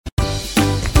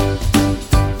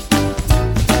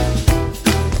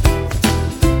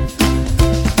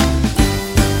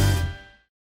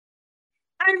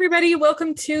everybody.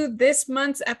 Welcome to this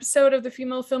month's episode of the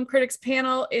Female Film Critics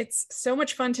Panel. It's so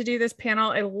much fun to do this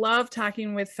panel. I love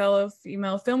talking with fellow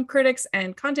female film critics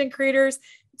and content creators.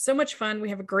 It's so much fun. We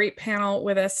have a great panel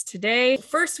with us today.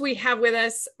 First, we have with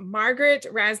us Margaret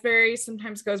Raspberry,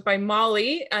 sometimes goes by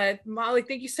Molly. Molly,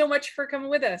 thank you so much for coming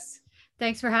with us.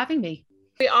 Thanks for having me.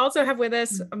 We also have with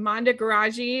us Amanda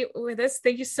Garaji with us.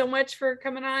 Thank you so much for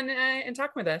coming on and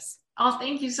talking with us. Oh,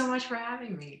 thank you so much for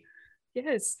having me.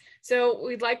 Yes. So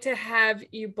we'd like to have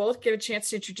you both give a chance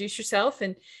to introduce yourself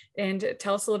and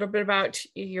tell us a little bit about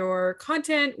your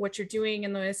content, what you're doing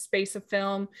in the space of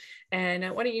film.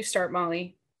 And why don't you start,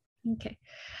 Molly? Okay.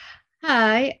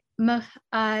 Hi.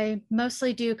 I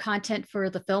mostly do content for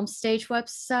the Film Stage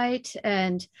website,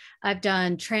 and I've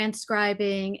done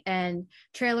transcribing and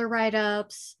trailer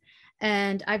write-ups,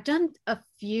 and I've done a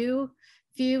few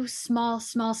small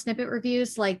snippet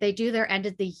reviews. Like they do their end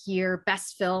of the year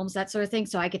best films, that sort of thing,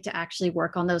 so I get to actually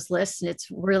work on those lists, and it's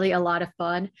really a lot of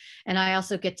fun. And I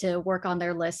also get to work on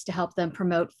their list to help them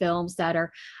promote films that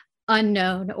are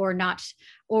unknown or not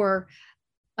or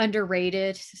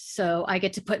underrated. So I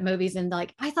get to put movies in,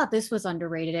 like, I thought this was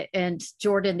underrated, and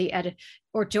Jordan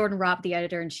Robb, the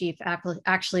editor-in-chief,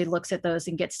 actually looks at those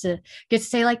and gets to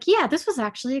say, like, yeah, this was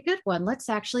actually a good one, let's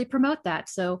actually promote that.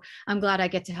 So I'm glad I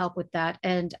get to help with that.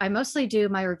 And I mostly do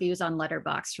my reviews on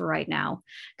Letterboxd for right now,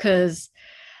 because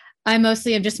I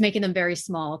mostly am just making them very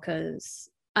small because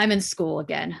I'm in school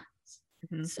again.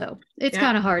 So it's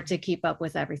kind of hard to keep up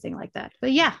with everything like that,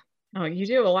 but yeah. Oh, you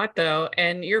do a lot though.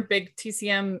 And you're a big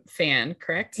TCM fan,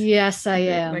 correct? Yes, I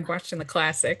am. Like watching the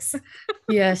classics.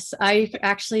 Yes, I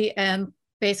actually am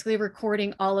basically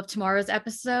recording all of tomorrow's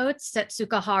episodes.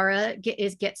 Setsuko Hara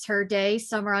gets her day,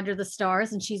 Summer Under the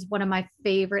Stars, and she's one of my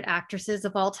favorite actresses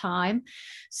of all time.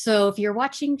 So if you're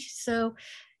watching,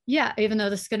 even though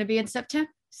this is going to be in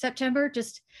September,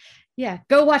 just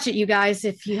go watch it, you guys,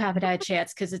 if you haven't had a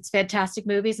chance, because it's fantastic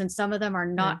movies, and some of them are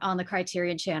not on the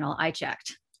Criterion channel. I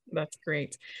checked. That's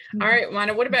great. All right,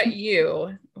 Mana, what about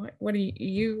you? What do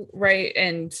you write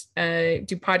and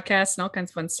do podcasts and all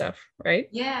kinds of fun stuff, right?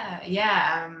 Yeah.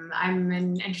 I'm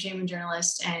an entertainment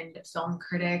journalist and film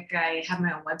critic. I have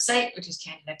my own website, which is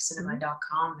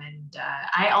candidexcinema.com. And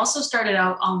I also started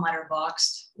out on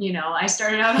Letterboxd. I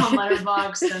started out on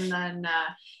Letterboxd, and then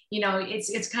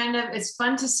it's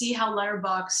fun to see how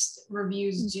Letterboxd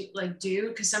reviews do,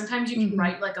 because sometimes you can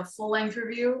write like a full-length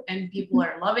review and people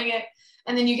are loving it.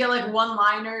 And then you get like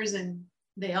one-liners and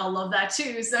they all love that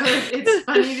too. So it's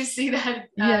funny to see that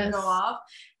go off.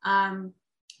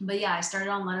 But yeah, I started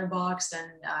on Letterboxd,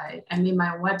 and I made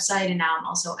my own website, and now I'm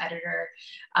also editor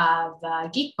of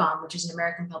Geek Bomb, which is an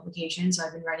American publication. So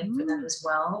I've been writing for them as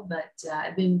well. But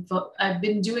I've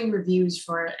been doing reviews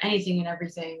for anything and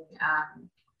everything.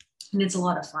 And it's a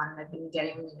lot of fun. I've been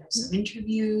getting, some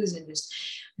interviews and just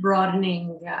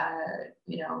broadening,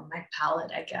 my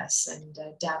palette, I guess, and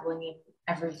dabbling in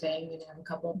everything. And I have a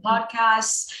couple of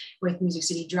podcasts with Music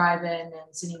City Drive-In and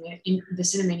the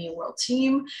Cinemania World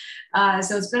Team.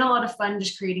 So it's been a lot of fun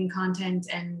just creating content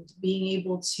and being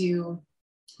able to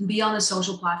be on a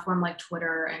social platform like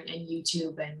Twitter and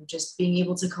YouTube, and just being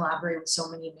able to collaborate with so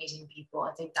many amazing people.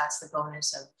 I think that's the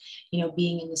bonus of,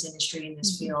 being in this industry, in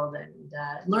this field, and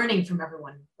learning from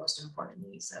everyone, most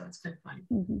importantly. So it's been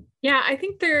fun. Yeah, I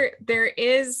think there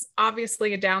is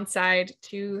obviously a downside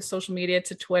to social media,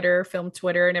 to Twitter, film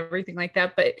Twitter, and everything like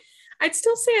that. But I'd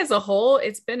still say as a whole,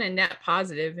 it's been a net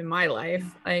positive in my life.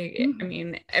 I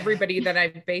mean, everybody that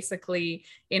I've basically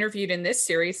interviewed in this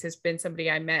series has been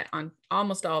somebody I met on,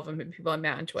 almost all of them, people I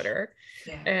met on Twitter.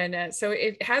 Yeah. And so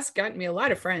it has gotten me a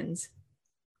lot of friends.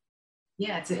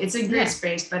 Yeah, it's a great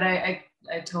space, but I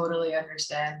totally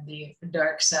understand the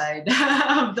dark side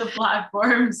of the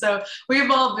platform. So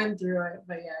we've all been through it,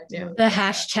 but the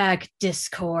hashtag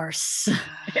discourse.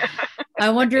 I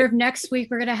wonder if next week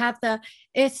we're going to have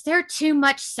is there too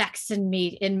much sex and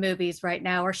meat in movies right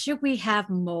now, or should we have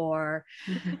more?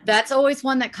 That's always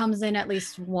one that comes in at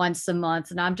least once a month.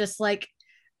 And I'm just like,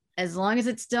 as long as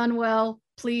it's done well,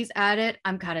 please add it.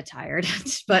 I'm kind of tired,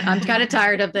 but I'm kind of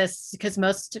tired of this because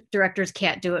most directors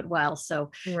can't do it well.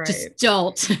 So just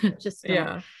don't. Just don't.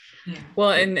 Yeah.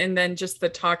 Well, and then just the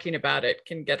talking about it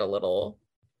can get a little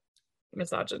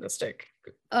misogynistic.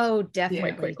 Oh,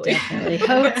 definitely. Quickly. Definitely.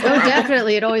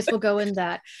 Definitely. It always will go in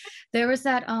that. There was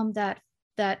that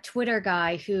Twitter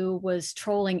guy who was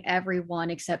trolling everyone,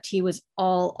 except he was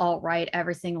all alt-right,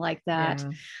 everything like that.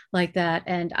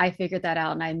 And I figured that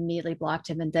out, and I immediately blocked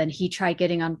him. And then he tried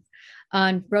getting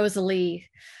on Rosalie.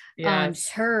 Yes.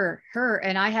 Her,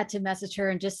 and I had to message her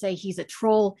and just say, he's a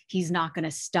troll. He's not going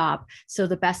to stop. So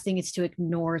the best thing is to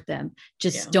ignore them.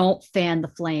 Just don't fan the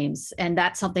flames. And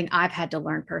that's something I've had to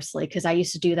learn personally, because I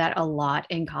used to do that a lot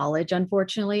in college,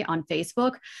 unfortunately, on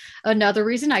Facebook. Another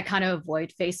reason I kind of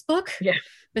avoid Facebook. Yeah.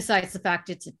 Besides the fact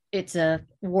it's a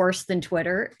worse than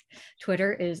Twitter.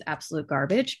 Twitter is absolute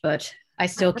garbage, but I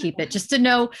still keep it just to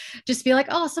know, just be like,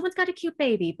 oh, someone's got a cute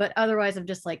baby. But otherwise, I'm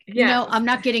just like, no, I'm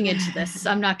not getting into this.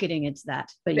 I'm not getting into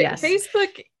that. But yes,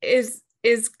 Facebook is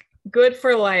good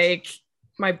for like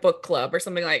my book club or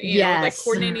something, like, you know, like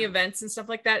coordinating events and stuff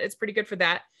like that. It's pretty good for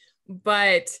that.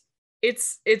 But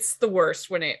it's the worst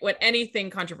when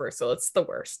anything controversial, it's the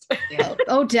worst.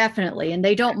 Oh, definitely. And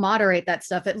they don't moderate that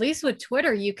stuff. At least with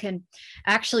Twitter, you can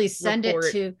actually send it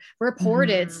to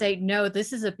report it, say, no,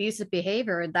 this is abusive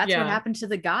behavior. And that's what happened to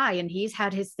the guy. And he's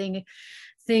had his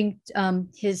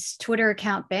his Twitter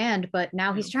account banned, but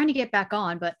now he's trying to get back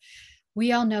on. But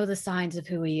we all know the signs of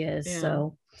who he is.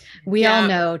 So we all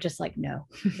know, just like, no.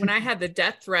 When I had the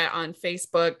death threat on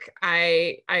Facebook,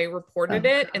 I reported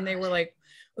it, and they were like,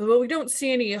 well, we don't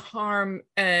see any harm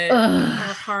or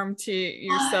harm to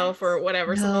yourself or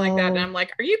whatever, something like that. And I'm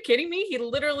like, are you kidding me? He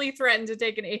literally threatened to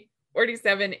take an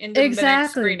AK-47 into the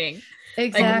next screening.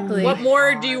 Exactly. Like, what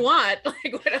more do you want?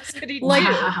 Like, what else could he do?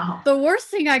 The worst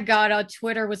thing I got on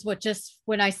Twitter was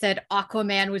when I said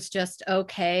Aquaman was just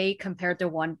okay compared to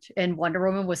Wonder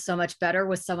Woman was so much better,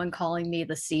 was someone calling me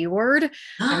the C word.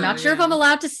 I'm not sure if I'm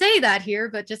allowed to say that here,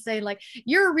 but just saying like,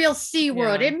 you're a real C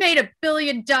word. It made $1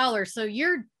 billion. So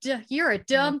you're a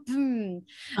dumb. And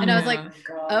I was like,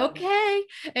 okay.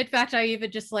 In fact, I even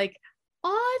just like,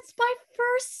 oh, it's the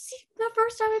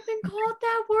first time I've been called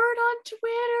that word on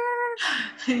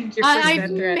Twitter. I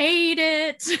made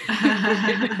it. Just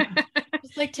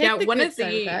like, take the good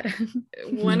side of that.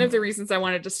 One of the reasons I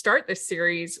wanted to start this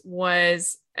series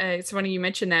was, it's funny you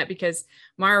mentioned that, because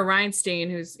Mara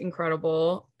Reinstein, who's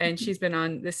incredible, and she's been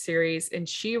on this series, and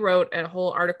she wrote a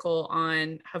whole article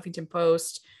on Huffington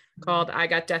Post called "I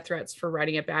Got Death Threats for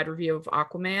Writing a Bad Review of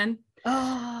Aquaman."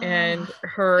 And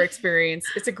her experience,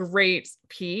 it's a great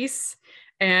piece,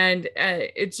 and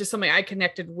it's just something I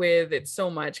connected with it so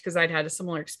much because I'd had a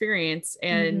similar experience.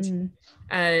 And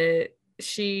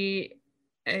she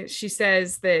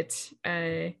says that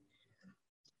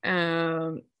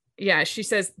she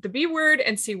says the B word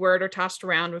and C word are tossed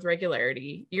around with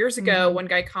regularity. Years ago, one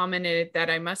guy commented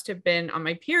that I must have been on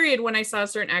my period when I saw a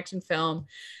certain action film.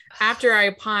 After I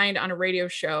opined on a radio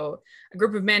show, a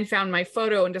group of men found my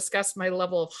photo and discussed my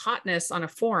level of hotness on a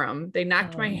forum. They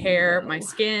knocked my hair, my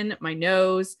skin, my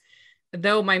nose.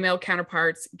 Though my male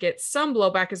counterparts get some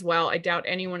blowback as well, I doubt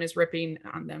anyone is ripping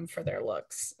on them for their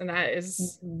looks. And that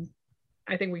is,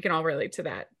 I think we can all relate to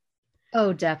that.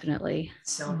 Oh, definitely.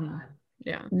 So bad.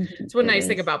 Yeah. It's one nice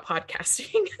thing about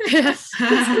podcasting.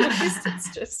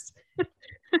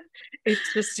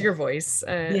 It's just your voice.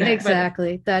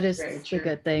 Exactly. That is a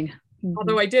good thing.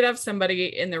 Although I did have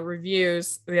somebody in the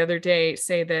reviews the other day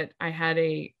say that I had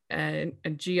a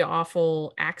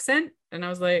G-awful accent. And I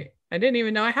was like, I didn't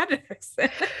even know I had an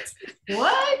accent.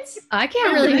 What? I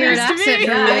can't really hear an accent.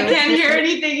 I can't hear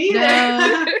anything either.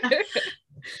 No.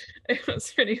 It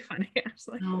was pretty funny. I was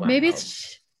like, wow.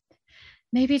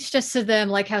 Maybe it's just to them,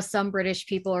 like how some British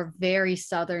people are very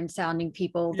Southern sounding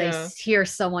people. They hear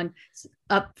someone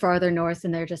up farther north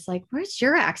and they're just like, where's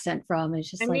your accent from? It's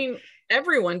just, I mean,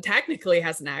 everyone technically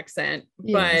has an accent,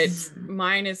 but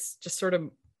mine is just sort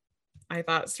of, I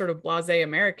thought, sort of blasé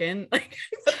American. Like,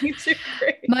 nothing too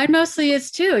great. Mine mostly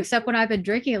is too, except when I've been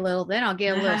drinking a little, then I'll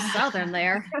get a little Southern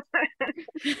there.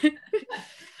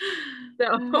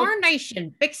 Our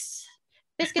nation,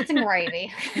 biscuits and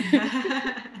gravy.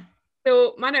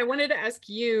 So, Mana, I wanted to ask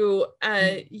you,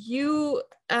 you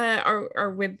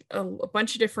are with a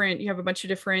bunch of different, you have a bunch of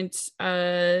different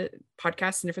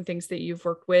podcasts and different things that you've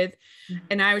worked with.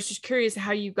 And I was just curious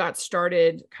how you got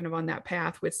started kind of on that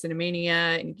path with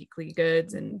Cinemania and Geekly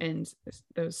Goods and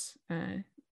those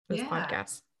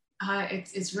podcasts.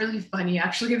 It's really funny,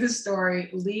 actually, the story.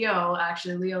 Leo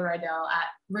Rydell at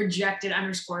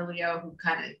rejected_Leo, who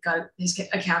kind of got his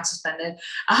account suspended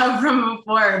from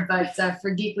before, but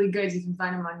for Geekly Goods, you can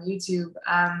find him on YouTube.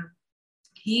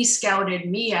 He scouted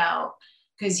me out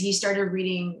because he started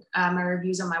reading my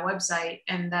reviews on my website,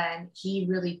 and then he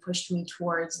really pushed me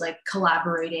towards like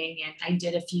collaborating, and I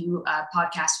did a few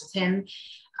podcasts with him,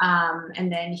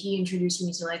 and then he introduced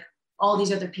me to like all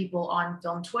these other people on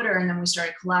film Twitter, and then we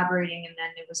started collaborating, and then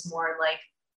it was more like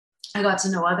I got to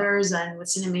know others, and with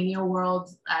Cinemania World,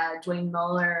 Dwayne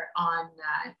Miller on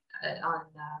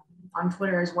on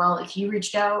Twitter as well. Like he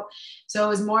reached out. So it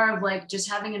was more of like just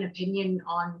having an opinion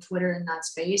on Twitter in that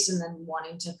space and then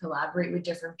wanting to collaborate with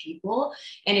different people.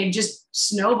 And it just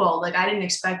snowballed. Like I didn't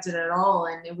expect it at all.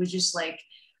 And it was just like,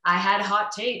 I had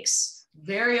hot takes,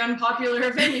 very unpopular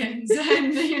opinions.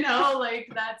 And,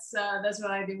 like that's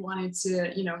what I wanted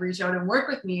to, reach out and work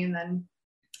with me. And then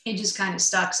it just kind of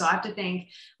stuck. So I have to thank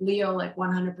Leo like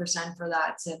 100% for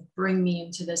that, to bring me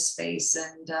into this space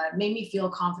and made me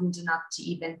feel confident enough to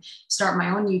even start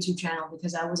my own YouTube channel,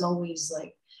 because I was always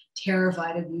like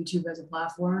terrified of YouTube as a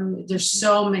platform. There's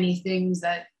so many things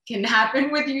that can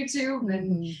happen with YouTube,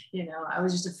 and I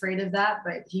was just afraid of that,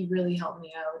 but he really helped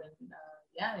me out,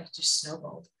 and it just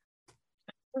snowballed.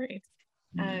 Great.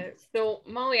 So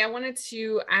Molly, I wanted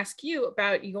to ask you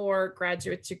about your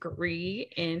graduate degree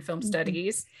in film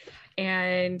studies.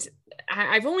 And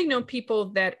I've only known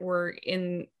people that were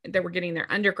getting their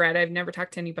undergrad. I've never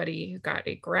talked to anybody who got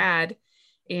a graduate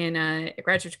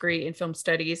degree in film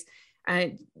studies.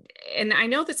 And I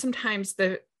know that sometimes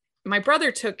my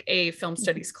brother took a film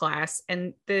studies class,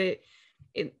 and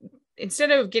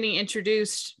instead of getting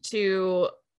introduced to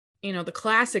the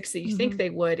classics that you think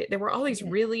they would, there were all these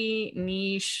really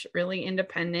niche, really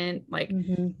independent, like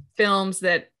films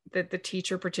that the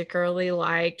teacher particularly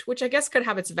liked, which I guess could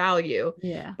have its value.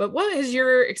 Yeah. But what has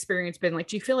your experience been like?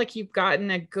 Do you feel like you've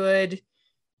gotten a good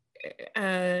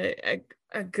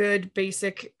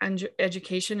basic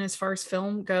education as far as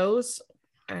film goes?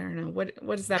 I don't know.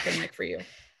 What has that been like for you?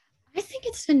 I think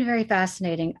it's been very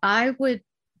fascinating. I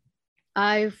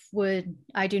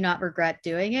do not regret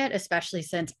doing it, especially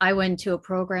since I went to a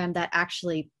program that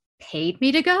actually paid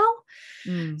me to go.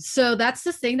 So that's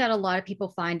the thing that a lot of people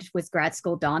find with grad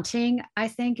school daunting, I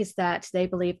think, is that they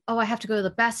believe, oh, I have to go to the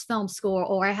best film school,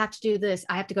 or I have to do this.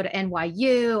 I have to go to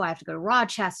NYU. I have to go to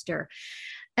Rochester.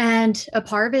 And a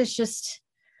part of it is just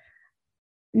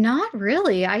not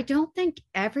really. I don't think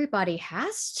everybody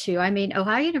has to. I mean,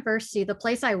 Ohio University, the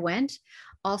place I went,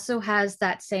 also has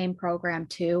that same program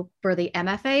too for the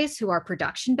MFAs who are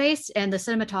production based, and the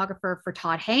cinematographer for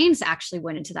Todd Haynes actually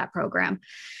went into that program.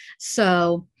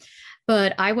 So,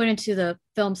 but I went into the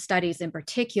film studies in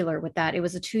particular with that. It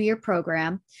was a 2-year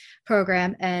program,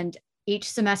 and each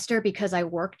semester, because I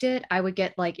worked it, I would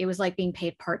get it was like being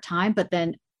paid part-time, but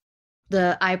then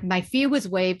my fee was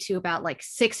waived to about like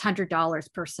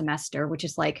 $600 per semester, which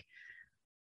is like,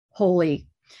 holy.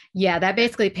 Yeah, that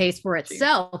basically pays for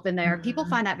itself in there. People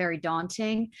find that very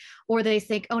daunting, or they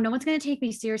think, oh, no one's going to take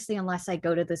me seriously unless I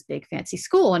go to this big fancy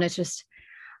school. And it's just,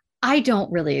 I don't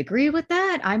really agree with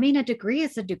that. I mean, a degree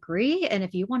is a degree. And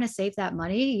if you want to save that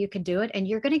money, you can do it. And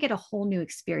you're going to get a whole new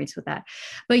experience with that.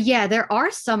 But yeah, there are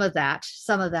some of that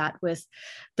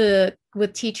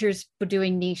with teachers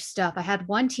doing niche stuff. I had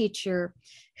one teacher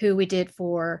who we did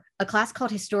for a class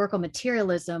called Historical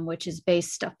Materialism, which is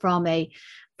based from a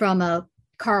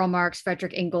Karl Marx,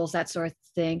 Frederick Engels, that sort of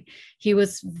thing. He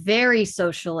was very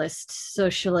socialist,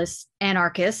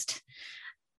 anarchist,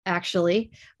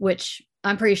 actually, which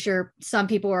I'm pretty sure some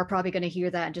people are probably going to hear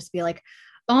that and just be like,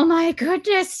 oh my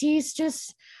goodness, he's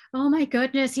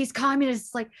communist.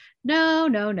 It's like,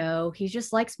 no. He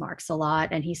just likes Marx a lot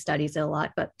and he studies it a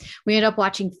lot. But we ended up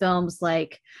watching films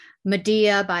like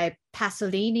Medea by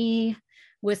Pasolini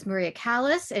with Maria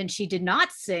Callas, and she did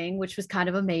not sing, which was kind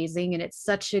of amazing. And it's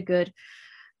such a good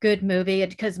movie,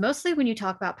 because mostly when you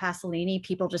talk about Pasolini,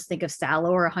 people just think of Salò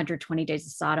or 120 Days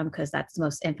of Sodom, because that's the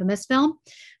most infamous film,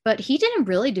 but he didn't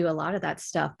really do a lot of that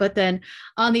stuff. But then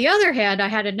on the other hand, I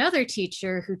had another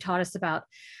teacher who taught us about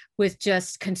with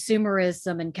just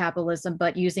consumerism and capitalism,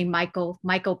 but using Michael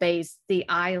Bay's The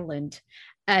Island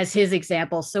as his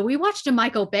example. So we watched a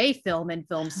Michael Bay film in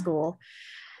film school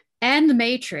and The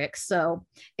Matrix. So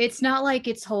it's not like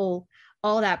it's all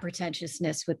that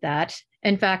pretentiousness with that.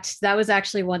 In fact, that was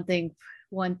actually one thing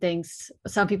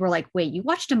some people were like, wait, you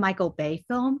watched a Michael Bay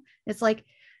film? It's like,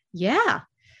 yeah.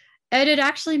 And it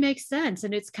actually makes sense.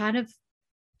 And it's kind of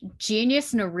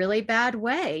genius in a really bad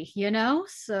way,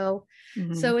 So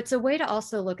it's a way to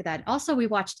also look at that. Also, we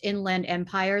watched Inland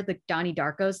Empire, the Donnie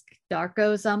Darko's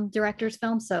director's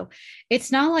film. So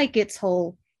it's not like it's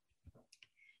whole.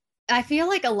 I feel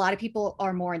like a lot of people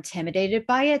are more intimidated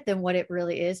by it than what it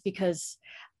really is, because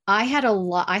I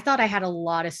thought I had a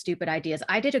lot of stupid ideas.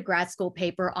 I did a grad school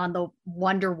paper on the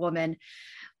Wonder Woman,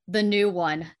 the new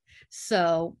one.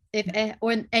 So and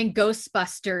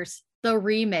Ghostbusters, the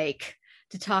remake,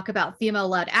 to talk about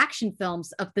female-led action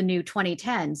films of the new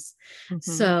 2010s.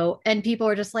 So, and people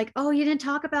are just like, oh, you didn't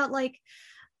talk about like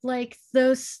like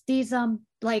these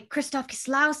like Krzysztof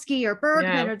Kieslowski or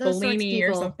Bergman or those sorts of Fellini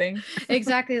people or something.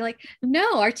 exactly. Like,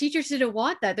 no, our teachers didn't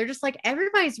want that. They're just like,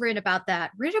 everybody's written about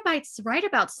that. Write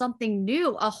about something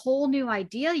new, a whole new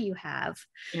idea you have.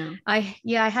 Yeah. I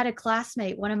had a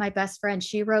classmate, one of my best friends,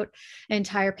 she wrote an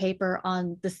entire paper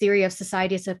on the theory of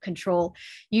societies of control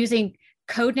using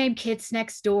Codename Kids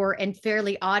Next Door and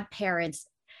Fairly Odd Parents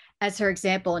as her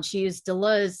example. And she used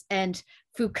Deleuze and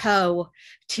Foucault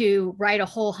to write a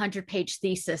whole 100-page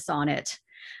thesis on it.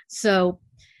 So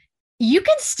you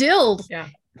can still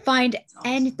find,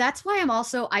 and that's why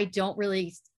I don't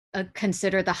really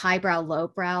consider the highbrow,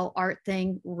 lowbrow art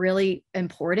thing really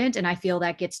important. And I feel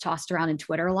that gets tossed around in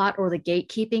Twitter a lot, or the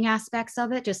gatekeeping aspects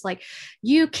of it. Just like,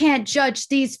 you can't judge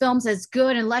these films as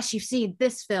good unless you've seen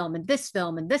this film and this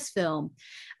film and this film.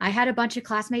 I had a bunch of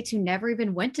classmates who never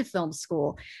even went to film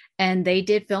school, and they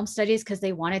did film studies because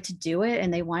they wanted to do it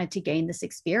and they wanted to gain this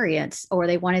experience, or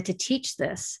they wanted to teach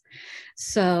this.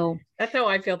 So that's how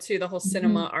I feel too. The whole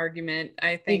cinema argument.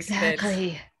 I think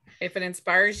exactly. If it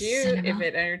inspires you, if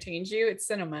it entertains you, it's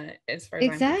cinema as far as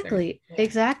exactly. I'm concerned.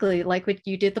 Exactly. Like what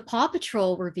you did, the Paw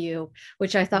Patrol review,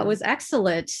 which I thought was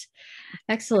excellent.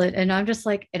 And I'm just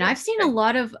like, and I've seen a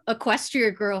lot of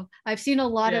Equestria Girl. I've seen a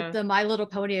lot of the My Little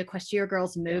Pony Equestria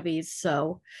Girls movies.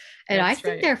 So, and I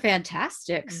think they're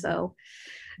fantastic. So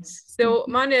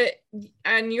Manda,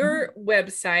 on your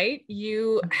website,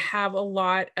 you have a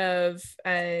lot of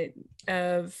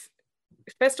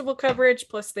festival coverage,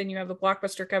 plus then you have the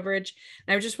blockbuster coverage.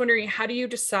 And I was just wondering, how do you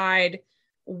decide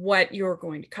what you're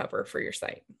going to cover for your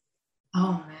site?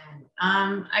 Oh man,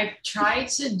 I try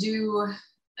to do,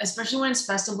 especially when it's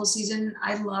festival season,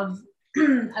 I love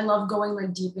going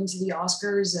like deep into the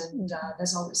Oscars, and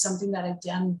that's always something that I've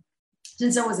done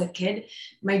since I was a kid.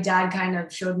 My dad kind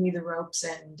of showed me the ropes,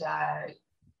 and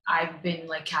I've been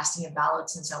like casting a ballot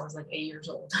since I was like 8 years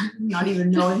old, not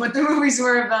even knowing what the movies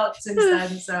were about since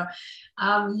then. So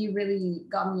he really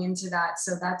got me into that.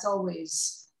 So that's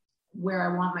always where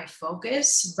I want my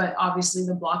focus. But obviously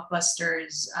the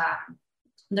blockbusters,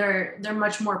 they're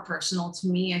much more personal to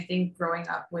me. I think growing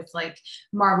up with like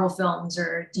Marvel films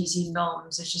or DC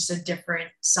films, it's just a different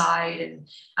side. And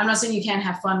I'm not saying you can't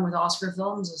have fun with Oscar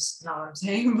films, that's not what I'm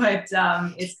saying, but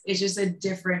it's just a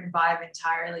different vibe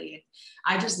entirely.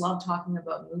 I just love talking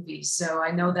about movies. So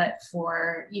I know that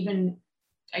for even,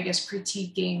 I guess,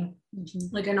 critiquing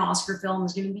like an Oscar film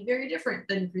is going to be very different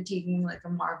than critiquing like a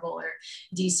Marvel or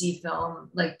DC film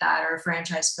like that, or a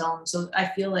franchise film. So I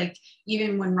feel like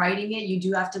even when writing it, you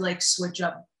do have to like switch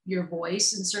up your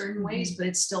voice in certain ways, but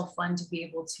it's still fun to be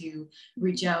able to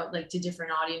reach out like to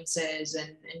different audiences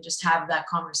and just have that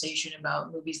conversation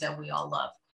about movies that we all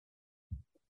love.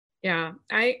 Yeah,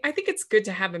 I think it's good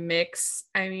to have a mix.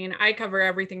 I mean, I cover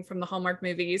everything from the Hallmark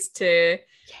movies to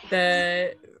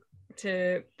the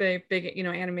big,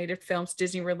 animated films,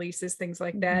 Disney releases, things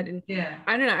like that. And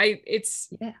I don't know,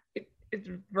 it's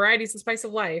variety's the spice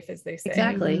of life, as they say.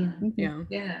 Exactly. Yeah.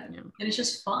 And it's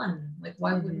just fun. Like,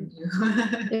 why wouldn't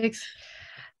you?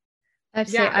 I'd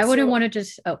say I wouldn't want to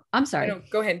just, I'm sorry. No,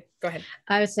 go ahead.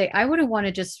 I would say I wouldn't want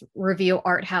to just review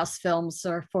art house films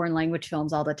or foreign language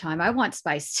films all the time. I want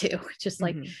spice too. Just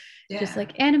like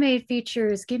animated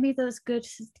features. Give me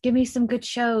some good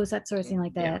shows, that sort of thing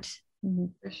like that.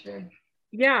 For sure.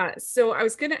 Yeah. So I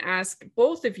was going to ask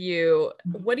both of you,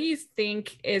 what do you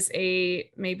think is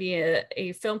maybe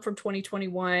a film from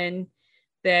 2021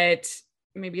 that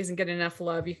maybe isn't getting enough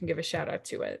love? You can give a shout out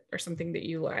to it, or something that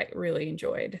you really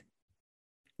enjoyed.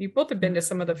 You both have been to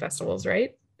some of the festivals,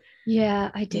 right?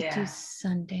 Yeah, I did do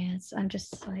Sundance. I'm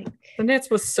just like, Sundance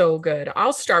was so good.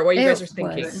 I'll start while you guys are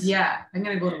thinking. Yeah, I'm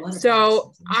gonna go to London.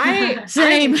 So I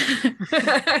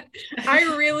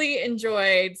really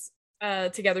enjoyed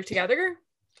Together.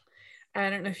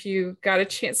 I don't know if you got a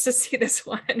chance to see this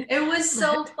one. It was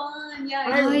so fun. Yeah,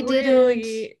 I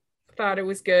really thought it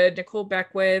was good. Nicole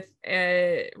Beckwith,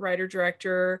 writer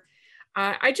director.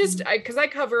 Because I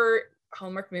cover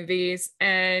Hallmark movies,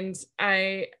 and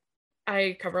I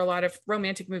cover a lot of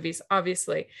romantic movies,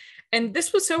 obviously. And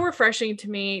this was so refreshing to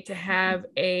me to have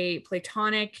a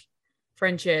platonic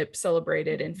friendship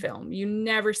celebrated in film. You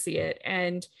never see it.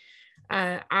 And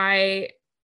I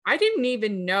didn't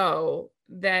even know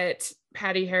that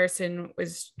Patty Harrison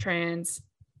was trans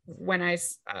when I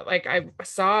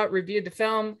reviewed the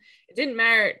film. It didn't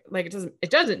matter. Like, it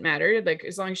doesn't matter, like,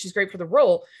 as long as she's great for the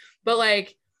role. But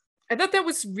like, I thought that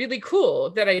was really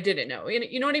cool that I didn't know.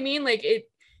 You know what I mean? Like, it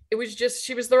was just,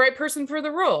 she was the right person for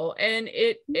the role. And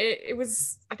it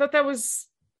was, I thought that was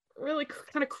really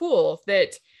kind of cool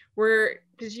that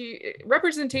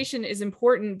representation is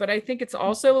important, but I think it's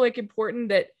also like important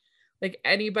that like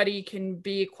anybody can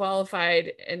be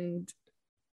qualified and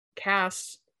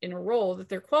cast in a role that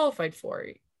they're qualified for.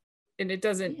 And it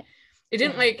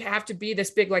didn't like have to be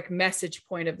this big like message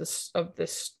point of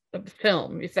the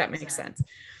film, if that makes sense.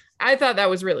 I thought that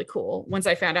was really cool. Once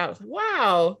I found out, I was like,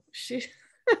 wow, she's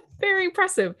very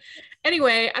impressive.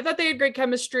 Anyway, I thought they had great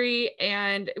chemistry,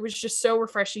 and it was just so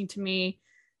refreshing to me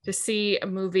to see a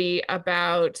movie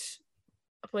about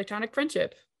a platonic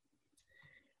friendship.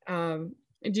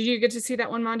 Did you get to see that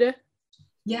one, Manda?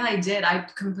 Yeah, I did. I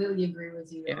completely agree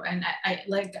with you. Yeah. And I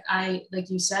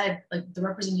like you said, like the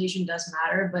representation does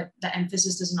matter, but the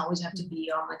emphasis doesn't always have to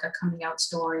be on like a coming out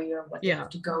story or what they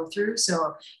have to go through.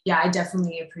 So yeah, I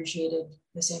definitely appreciated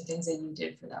the same things that you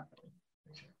did for that film.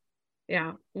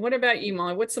 Yeah. What about you,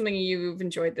 Molly? What's something you've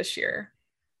enjoyed this year?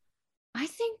 I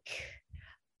think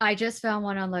I just found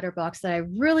one on Letterboxd that I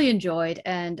really enjoyed,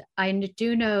 and I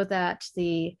do know that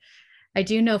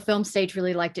Film Stage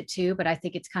really liked it too, but I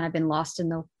think it's kind of been lost in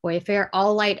the wayfare.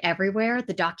 All Light Everywhere,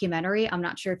 the documentary. I'm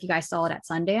not sure if you guys saw it at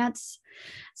Sundance.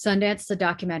 The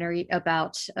documentary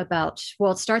about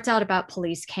well, it starts out about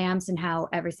police cams and how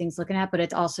everything's looking at, but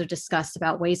it's also discussed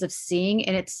about ways of seeing.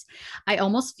 And I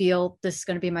almost feel this is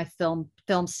going to be my film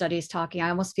studies talking. I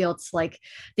almost feel it's like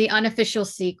the unofficial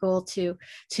sequel to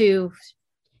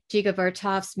Giga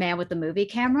Vertov's Man with the Movie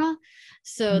Camera.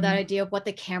 So that idea of what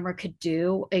the camera could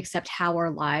do, except how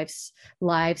our lives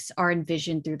are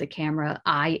envisioned through the camera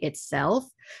eye itself.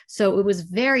 So it was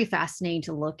very fascinating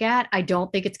to look at. I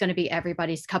don't think it's going to be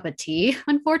everybody's cup of tea,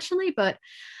 unfortunately, but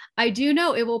I do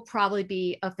know it will probably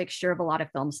be a fixture of a lot of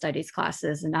film studies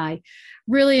classes. And I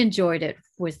really enjoyed it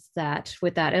with that,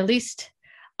 at least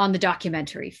on the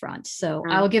documentary front. So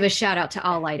I will give a shout out to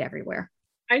All Light Everywhere.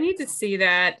 I need to see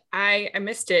that. I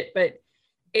missed it, but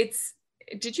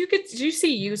did you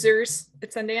see Users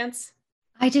at Sundance?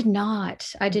 I did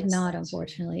not,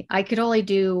 unfortunately. I could only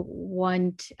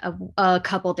do a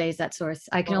couple days at Source.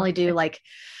 I can only do like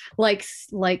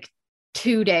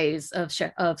 2 days of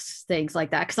things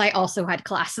like that, because I also had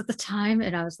class at the time,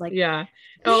 and I was like, yeah,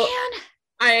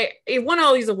 man. It won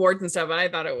all these awards and stuff, but I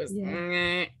thought it was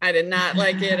I did not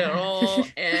like it at all.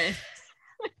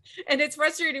 And it's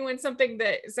frustrating when something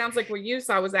that sounds like what you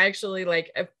saw was actually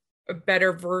like a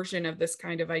better version of this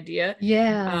kind of idea.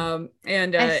 Yeah.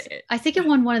 I think it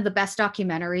won one of the best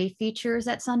documentary features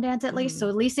at Sundance, at least. So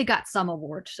at least it got some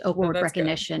award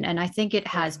recognition. Good. And I think it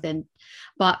has been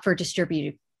bought for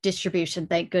distribution.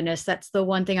 Thank goodness. That's the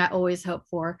one thing I always hope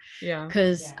for. Yeah.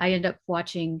 Because I ended up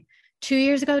watching 2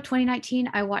 years ago, 2019,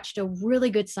 I watched a really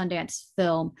good Sundance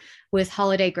film with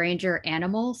Holliday Grainger,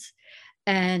 Animals.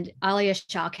 And Alia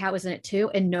Shawkat was in it too,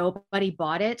 and nobody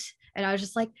bought it. And I was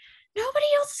just like, nobody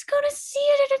else is going to see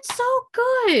it, and it's so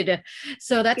good.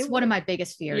 So that's one of my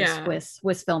biggest fears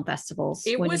with film festivals.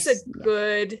 It was a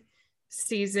good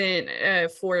season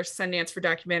for Sundance for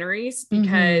documentaries,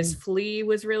 because Flea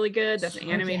was really good. That's an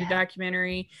animated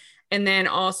documentary. And then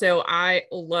also I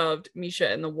loved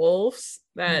Misha and the Wolves.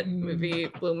 That movie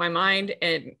blew my mind,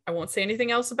 and I won't say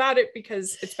anything else about it,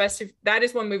 because it's best if that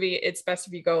is one movie. It's best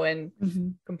if you go in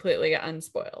completely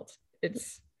unspoiled.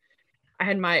 I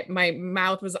had my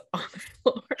mouth was on the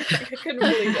floor. I couldn't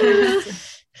believe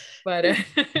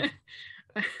it.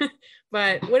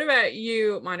 But what about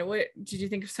you, Manda? What did you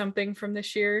think of something from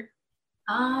this year?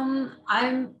 I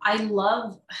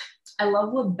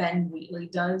love what Ben Wheatley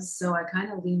does, so I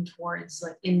kind of lean towards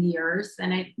like In the Earth.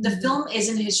 And the film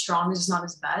isn't his strongest, it's not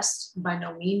his best by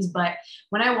no means, but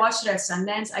when I watched it at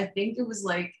Sundance, I think it was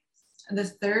like the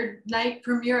third night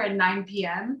premiere at 9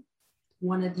 p.m.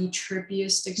 One of the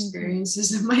trippiest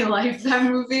experiences of my life, that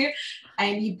movie.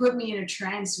 And he put me in a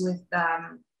trance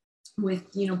with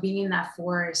being in that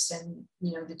forest, and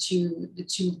the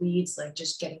two leads like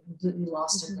just getting completely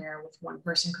lost in there with one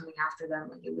person coming after them.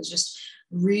 Like, it was just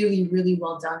really, really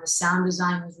well done. The sound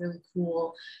design was really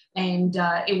cool, and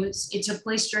it took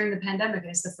place during the pandemic,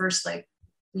 and it's the first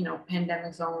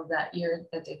pandemic film of that year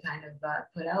that they kind of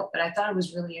put out. But I thought it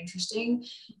was really interesting,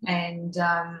 and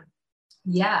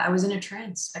I was in a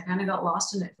trance. I kind of got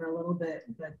lost in it for a little bit.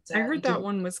 But I heard that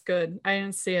one was good. I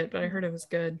didn't see it, but I heard it was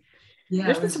good. Yeah,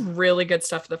 there's been some really good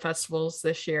stuff at the festivals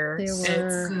this year. It's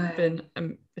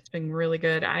been really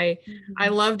good. I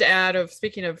loved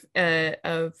speaking of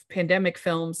pandemic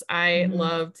films, I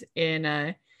loved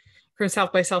in from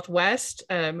South by Southwest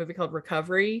a movie called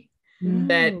Recovery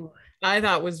that I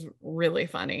thought was really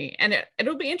funny, and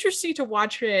it'll be interesting to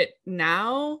watch it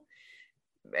now,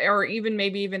 or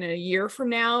maybe even a year from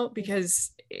now,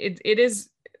 because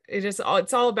it's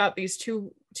all about these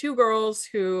two girls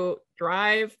who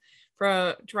drive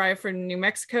from New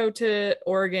Mexico to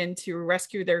Oregon to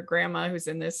rescue their grandma who's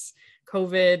in this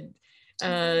COVID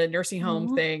nursing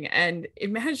home thing, and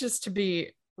it manages to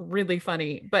be really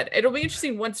funny. But it'll be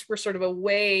interesting once we're sort of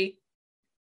away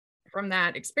from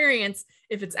that experience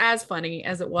if it's as funny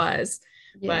as it was.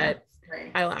 But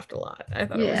I laughed a lot. I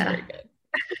thought it was very good.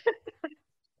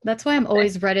 That's why I'm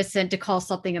always reticent to call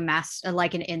something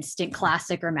like an instant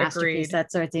classic or masterpiece. Agreed.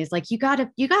 That sort of thing. It's like you gotta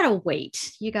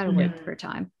wait. You gotta wait for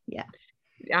time. Yeah,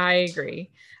 I agree.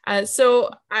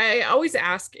 So I always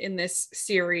ask in this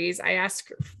series, I ask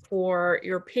for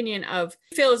your opinion of what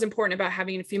you feel is important about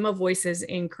having female voices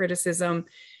in criticism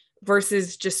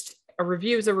versus just a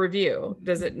review is a review.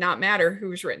 Does it not matter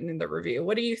who's written in the review?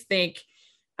 What do you think,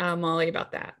 Molly,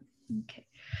 about that? Okay.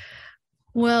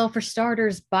 Well, for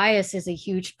starters, bias is a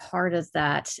huge part of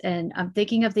that. And I'm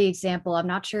thinking of the example. I'm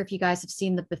not sure if you guys have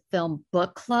seen the film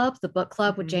Book Club,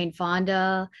 with Jane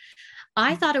Fonda.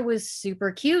 I thought it was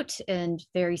super cute and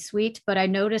very sweet, but I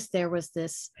noticed there was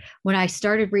this, when I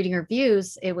started reading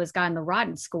reviews, it was gotten the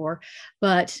rotten score,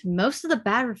 but most of the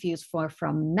bad reviews were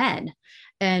from men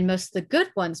and most of the good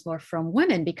ones were from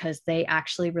women because they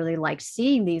actually really liked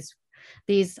seeing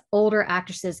these older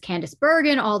actresses, Candice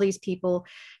Bergen, all these people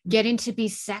getting to be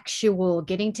sexual,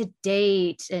 getting to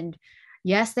date. And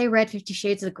yes, they read 50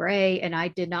 Shades of Grey and I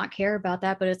did not care about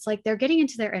that, but it's like they're getting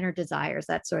into their inner desires,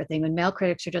 that sort of thing. When male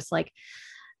critics are just like,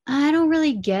 I don't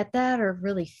really get that or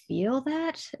really feel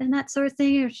that and that sort of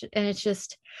thing. And it's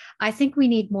just, I think we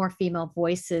need more female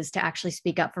voices to actually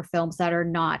speak up for films that are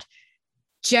not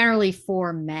generally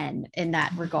for men in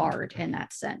that regard, in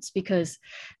that sense, because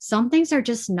some things are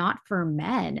just not for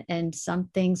men and some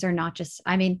things are not just,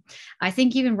 I mean, I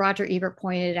think even Roger Ebert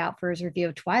pointed it out for his review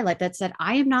of Twilight that said,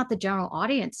 I am not the general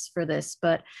audience for this,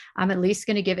 but I'm at least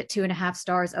going to give it 2.5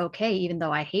 stars. Okay. Even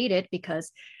though I hate it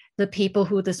because the people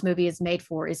who this movie is made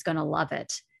for is going to love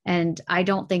it. And I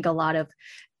don't think a lot of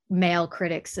male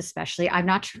critics, especially,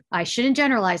 I shouldn't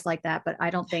generalize like that, but I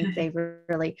don't think they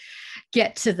really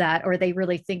get to that or they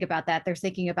really think about that. They're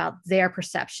thinking about their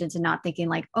perceptions and not thinking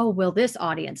like, oh, will this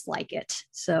audience like it?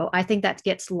 So I think that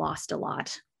gets lost a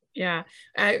lot. Yeah,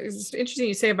 it's interesting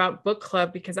you say about Book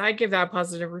Club because I give that a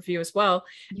positive review as well.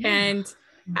 Yeah. And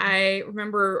I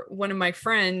remember one of my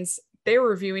friends, they were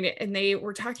reviewing it and they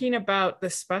were talking about the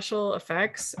special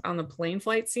effects on the plane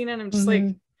flight scene. And I'm just like,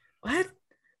 what?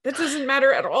 That doesn't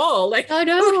matter at all. Like,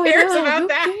 who cares about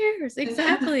that? Who cares?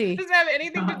 Exactly. It doesn't have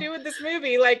anything to do with this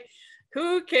movie. Like,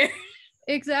 who cares?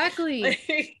 Exactly.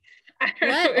 Like,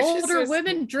 let older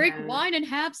women drink wine and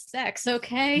have sex,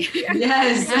 okay?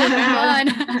 Yes.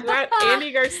 It's about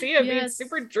Andy Garcia being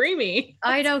super dreamy.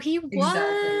 I know he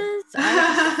was.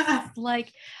 Exactly.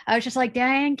 I was just like,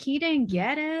 Diane Keaton,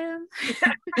 get him.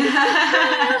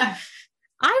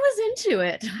 I was into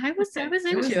it. I was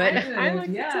into it. I liked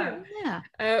it too.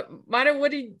 Yeah. Mona, what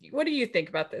do you think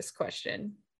about this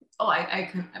question? Oh,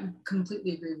 I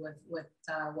completely agree with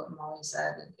what Molly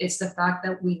said. It's the fact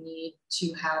that we need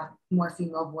to have more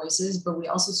female voices, but we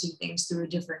also see things through a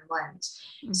different lens.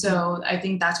 So I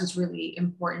think that's what's really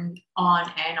important on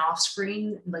and off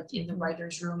screen, like in the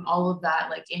writer's room, all of that,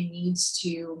 like it needs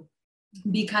to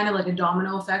be kind of like a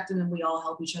domino effect, and then we all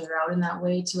help each other out in that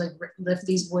way to like lift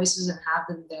these voices and have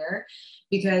them there.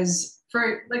 Because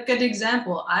for like an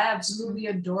example, I absolutely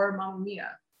adore Mamma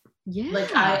Mia. Yeah,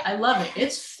 like I love it.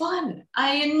 It's fun.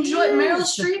 I enjoy Meryl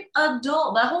Streep,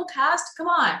 adult, that whole cast. Come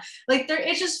on, like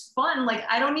it's just fun. Like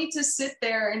I don't need to sit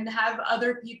there and have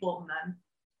other people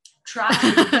try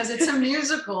because it's a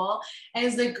musical and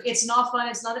it's like it's not fun.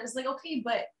 It's like okay,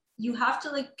 but you have to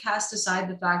like cast aside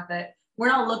the fact that we're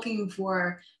not looking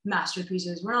for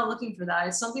masterpieces. We're not looking for that.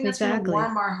 It's something that's going to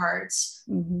warm our hearts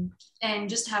and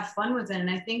just have fun with it. And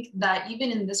I think that even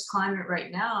in this climate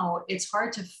right now, it's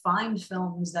hard to find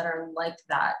films that are like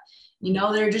that. You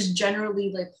know, they're just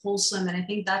generally like wholesome. And I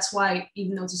think that's why,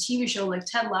 even though it's a TV show, like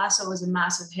Ted Lasso is a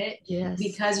massive hit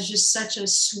because it's just such a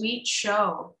sweet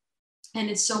show. And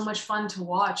it's so much fun to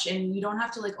watch and you don't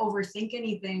have to like overthink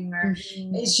anything or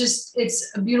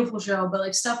it's a beautiful show, but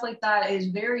like stuff like that is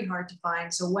very hard to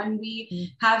find. So when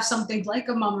we have something like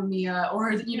a Mamma Mia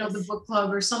or, you know, the Book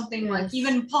Club or something like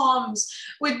even Palms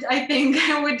with, I think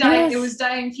it was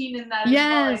Diane Keaton that as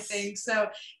well, I think. So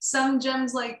some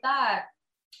gems like that,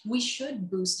 we should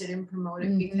boost it and promote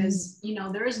it because, you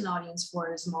know, there is an audience for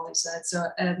it, as Molly said. So,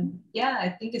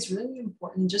 I think it's really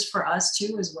important just for us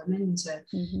too, as women to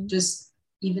just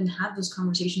even have those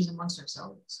conversations amongst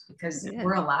ourselves because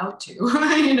we're allowed to,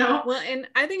 you know? Well, and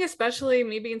I think especially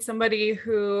maybe in somebody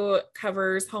who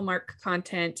covers Hallmark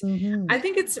content, I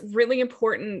think it's really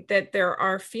important that there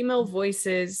are female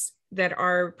voices that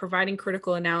are providing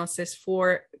critical analysis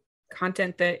for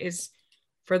content that is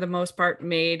for the most part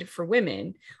made for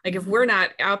women. Like if we're not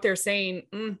out there saying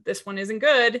this one isn't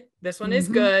good, this one is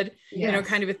good, you know,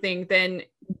 kind of a thing, then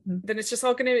it's just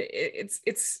all gonna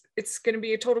it's gonna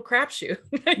be a total crapshoot.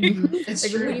 Like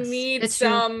we need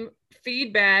some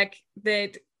feedback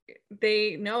that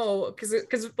they know,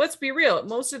 because let's be real,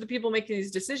 most of the people making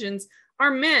these decisions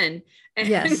are men,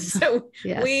 and so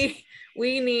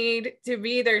we need to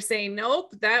be there saying,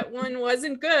 nope, that one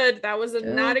wasn't good, that was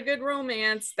not a good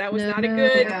romance, that was not a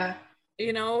good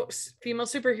you know, female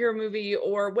superhero movie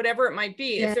or whatever it might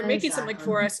be. If they're making something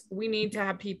for us, we need to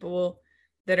have people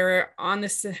that are on the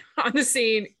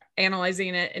scene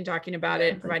analyzing it and talking about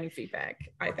it and providing feedback.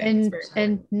 I think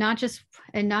and not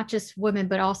just women,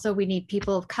 but also we need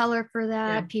people of color for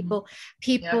that, people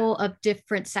of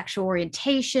different sexual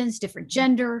orientations, different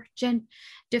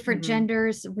different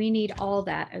genders. We need all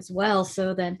that as well.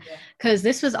 So then, because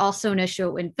this was also an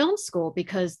issue in film school,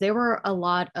 because there were a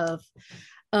lot of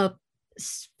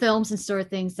films and sort of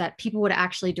things that people would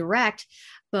actually direct,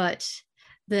 but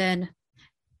then,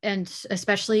 and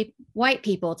especially white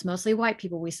people, it's mostly white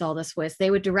people we saw this with, they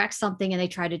would direct something and they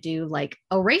try to do like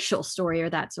a racial story or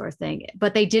that sort of thing,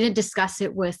 but they didn't discuss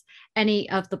it with any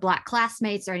of the Black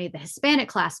classmates or any of the Hispanic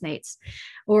classmates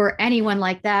or anyone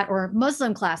like that, or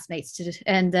Muslim classmates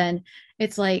and then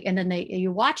it's like, and then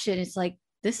you watch it, it's like,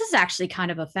 this is actually kind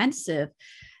of offensive.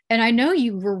 And I know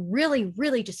you were really,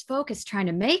 really just focused trying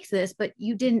to make this, but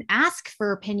you didn't ask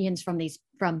for opinions from these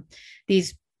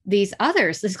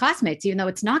classmates, even though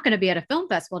it's not going to be at a film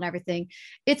festival and everything.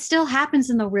 It still happens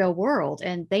in the real world,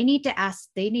 and they need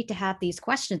to have these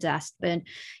questions asked. And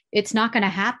it's not going to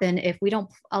happen if we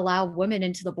don't allow women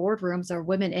into the boardrooms or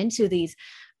women into these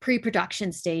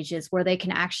pre-production stages where they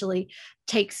can actually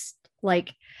take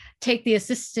the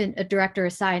assistant director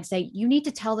aside and say, you need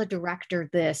to tell the director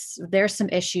this, there's some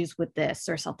issues with this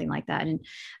or something like that. And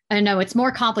I know it's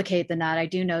more complicated than that, I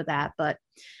do know that, but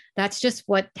that's just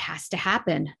what has to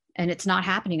happen, and it's not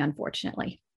happening,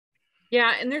 unfortunately.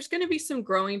 Yeah, and there's going to be some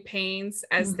growing pains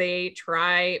as they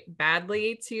try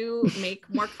badly to make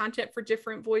more content for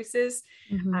different voices,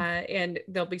 and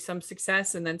there'll be some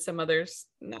success and then some others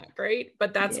not great,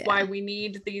 but that's why we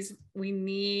need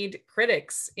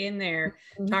critics in there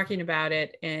talking about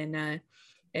it and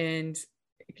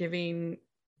giving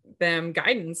them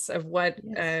guidance of what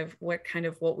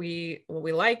we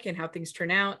like and how things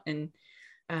turn out. And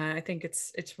I think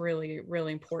it's really,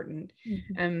 really important.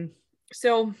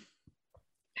 So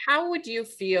how would you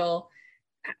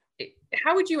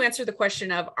answer the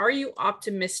question of, are you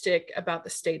optimistic about the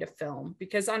state of film?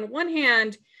 Because on one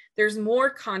hand, there's more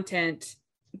content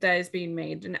that is being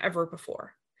made than ever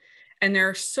before. And there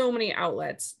are so many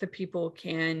outlets that people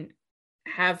can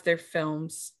have their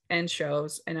films and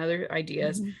shows and other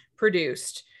ideas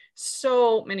produced.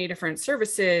 So many different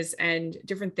services and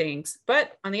different things.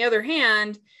 But on the other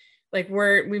hand, like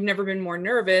we've never been more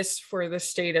nervous for the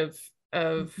state of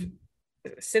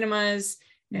cinemas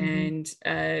and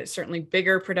certainly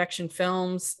bigger production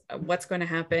films, what's going to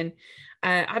happen.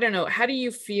 I don't know. How do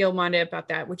you feel, Manda, about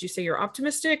that? Would you say you're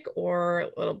optimistic or a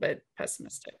little bit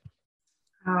pessimistic?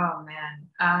 Oh man,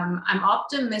 I'm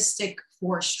optimistic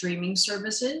for streaming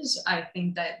services. I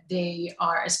think that they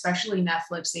are, especially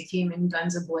Netflix, they came in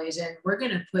guns a-blazing. We're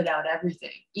going to put out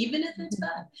everything, even if it's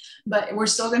bad, but we're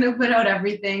still going to put out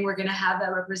everything. We're going to have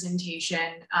that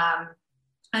representation.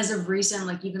 As of recent,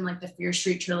 like even like the Fear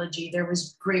Street trilogy, there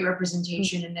was great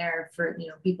representation in there for, you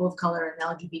know, people of color and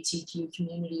LGBTQ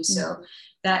community. So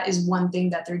that is one thing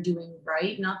that they're doing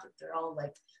right. Not that they're all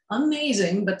like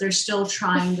amazing, but they're still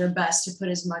trying their best to put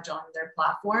as much on their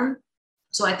platform.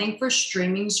 So I think for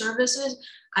streaming services,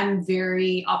 I'm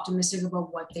very optimistic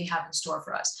about what they have in store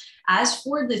for us. As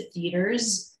for the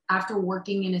theaters, after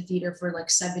working in a theater for like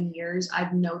 7 years,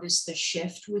 I've noticed the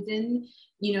shift within,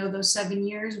 you know, those 7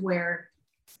 years where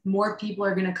more people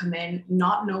are going to come in,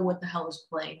 not know what the hell is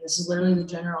playing. This is literally the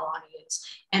general audience.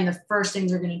 And the first thing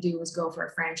they're going to do is go for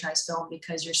a franchise film,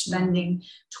 because you're spending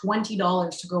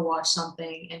 $20 to go watch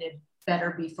something, and it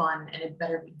better be fun and it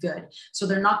better be good. So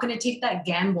they're not going to take that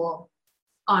gamble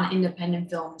on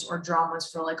independent films or dramas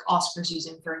for like Oscar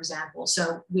season, for example.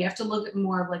 So we have to look at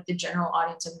more of like the general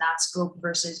audience in that scope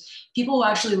versus people who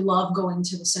actually love going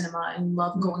to the cinema and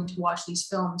love going to watch these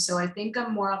films. So I think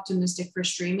I'm more optimistic for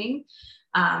streaming.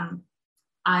 I'm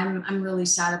really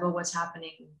sad about what's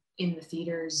happening in the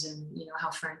theaters, and you know how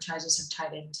franchises have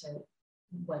tied into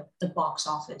what the box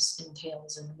office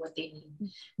entails and what they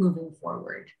need moving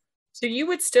forward. So you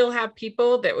would still have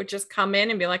people that would just come in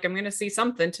and be like, I'm going to see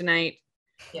something tonight.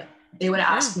 Yeah, they would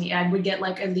ask me. I would get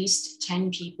like at least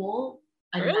 10 people.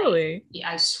 Really?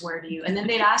 Yeah, I swear to you. And then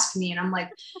they'd ask me, and I'm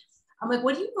like, I'm like,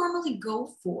 what do you normally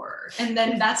go for? And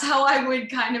then that's how I would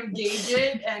kind of gauge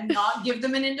it and not give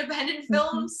them an independent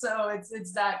film. So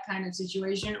it's that kind of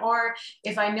situation. Or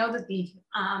if I know that the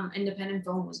independent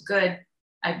film was good,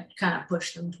 I kind of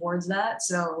push them towards that.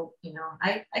 So, you know,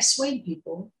 I swayed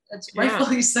people. That's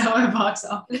rightfully so at box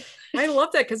office. I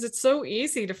love that because it's so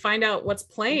easy to find out what's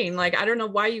playing. Like, I don't know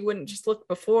why you wouldn't just look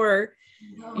before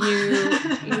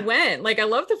you went. Like, I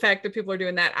love the fact that people are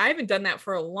doing that. I haven't done that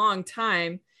for a long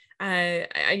time.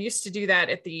 I used to do that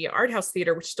at the Art House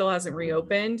Theater, which still hasn't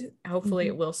reopened. Hopefully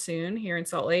it will soon here in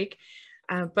Salt Lake.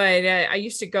 But I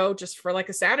used to go just for like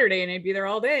a Saturday and I'd be there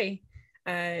all day.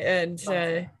 I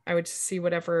would see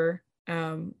whatever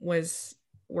was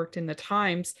worked in the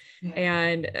times.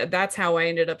 And that's how I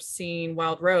ended up seeing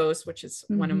Wild Rose, which is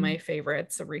one of my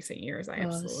favorites of recent years. I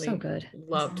absolutely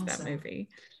loved that movie.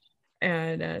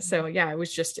 And so yeah, it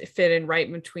was just, it fit in right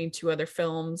in between two other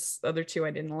films. The other two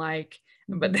I didn't like,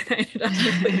 but then I ended up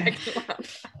really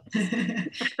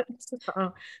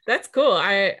so that's cool.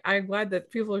 I'm glad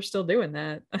that people are still doing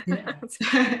that.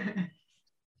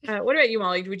 What about you,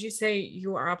 Molly? Would you say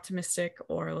you are optimistic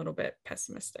or a little bit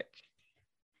pessimistic?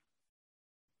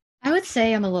 I would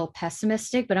say I'm a little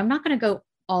pessimistic, but I'm not going to go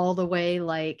all the way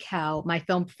like how my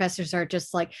film professors are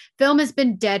just like, film has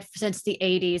been dead since the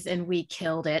 80s and we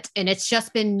killed it. And it's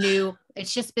just been new.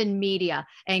 It's just been media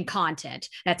and content.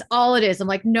 That's all it is. I'm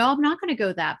like, no, I'm not going to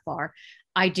go that far.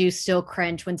 I do still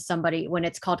cringe when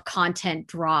it's called content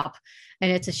drop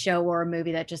and it's a show or a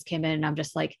movie that just came in and I'm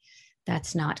just like,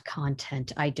 that's not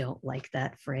content. I don't like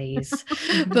that phrase,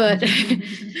 but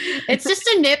it's just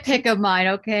a nitpick of mine.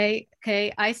 Okay.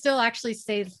 I still actually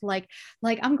say like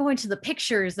I'm going to the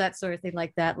pictures, that sort of thing,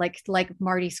 like that, like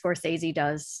Marty Scorsese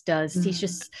does. He's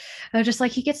just, I'm just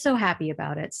like, he gets so happy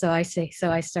about it. So I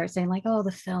start saying like, oh,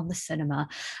 the film, the cinema.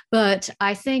 But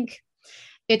I think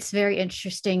it's very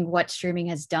interesting what streaming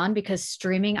has done, because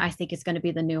streaming, I think, is going to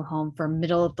be the new home for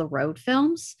middle of the road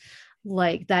films.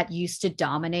 Like that used to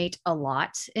dominate a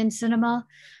lot in cinema,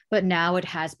 but now it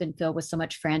has been filled with so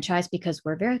much franchise because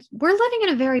we're living in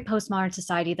a very postmodern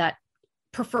society that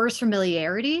prefers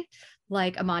familiarity,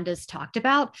 like Amanda's talked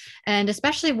about, and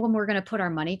especially when we're going to put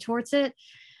our money towards it.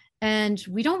 And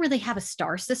we don't really have a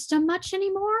star system much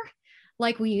anymore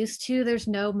like we used to. There's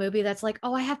no movie that's like,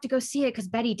 oh, I have to go see it because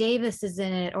Betty Davis is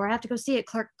in it, or I have to go see it,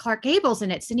 Clark Gable's in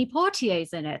it, Sidney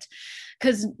Poitier's in it,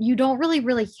 because you don't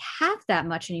really have that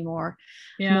much anymore,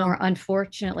 more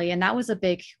unfortunately. And that was a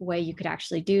big way you could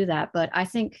actually do that. But I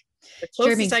think the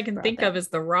closest I can think of is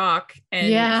The Rock,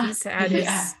 and he's had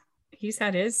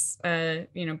his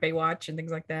Baywatch and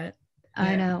things like that.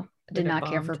 I know. I did not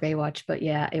care for Baywatch, but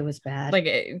yeah, it was bad. Like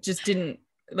it just didn't,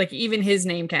 like even his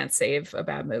name can't save a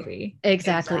bad movie.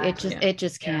 Exactly. It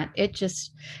just can't.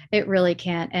 It really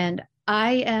can't. And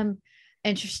I am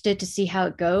interested to see how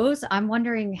it goes. I'm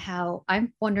wondering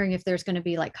if there's going to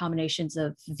be like combinations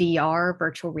of VR,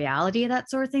 virtual reality, that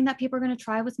sort of thing that people are going to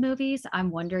try with movies.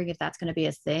 I'm wondering if that's going to be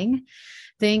a thing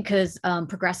because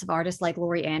progressive artists like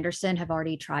Laurie Anderson have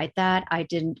already tried that.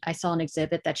 I saw an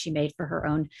exhibit that she made for her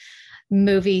own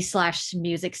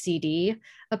movie/music CD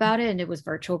about it, and it was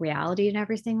virtual reality and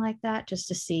everything like that, just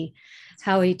to see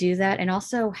how we do that. And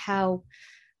also how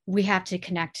we have to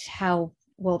connect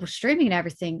we're streaming and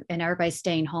everything, and everybody's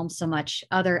staying home so much.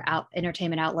 Other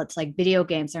entertainment outlets like video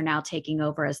games are now taking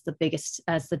over as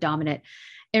the dominant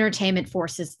entertainment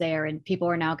forces there, and people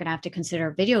are now going to have to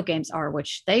consider video games are,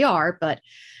 which they are, but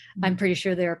I'm pretty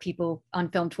sure there are people on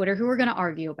film Twitter who are going to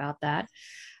argue about that.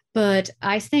 But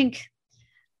I think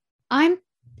I'm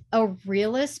a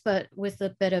realist, but with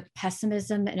a bit of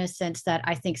pessimism, in a sense that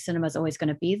I think cinema is always going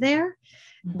to be there.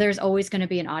 There's always going to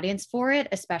be an audience for it,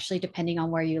 especially depending on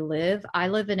where you live. I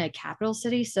live in a capital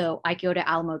city, so I go to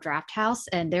Alamo Drafthouse,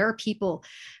 and there are people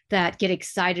that get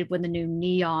excited when the new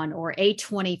Neon or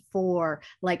A24,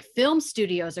 like film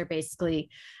studios are basically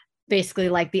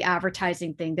like the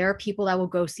advertising thing. There are people that will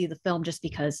go see the film just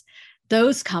because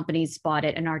those companies bought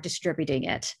it and are distributing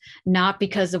it, not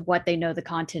because of what they know the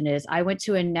content is. I went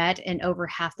to a net and over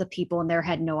half the people in there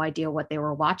had no idea what they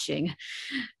were watching.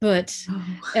 But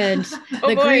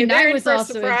Green Knight was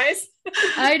also surprise.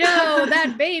 I know,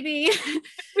 that baby,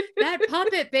 that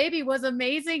puppet baby was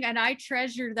amazing, and I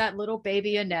treasured that little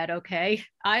baby Annette. Okay,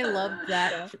 I love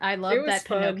that. Yeah. I love that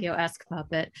Pinocchio-esque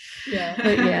puppet.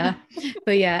 Yeah,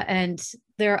 but yeah, and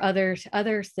there are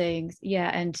other things. Yeah,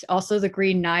 and also the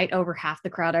Green Knight. Over half the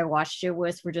crowd I watched it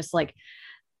with were just like,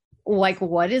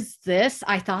 what is this?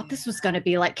 I thought this was going to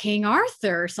be like King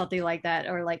Arthur or something like that,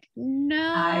 or like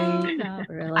no, not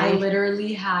really. I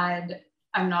literally had.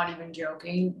 I'm not even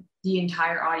joking. the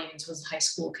entire audience was high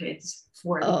school kids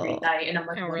for the green night. And I'm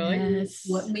like,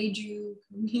 what made you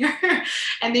come here?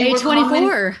 And they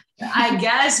A24. I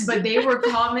guess, but they were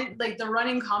like the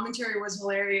running commentary was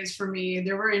hilarious for me.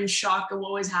 They were in shock at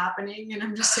what was happening. And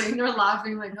I'm just sitting there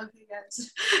laughing like, okay, guys.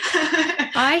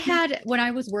 When I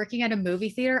was working at a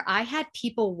movie theater, I had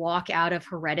people walk out of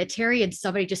Hereditary and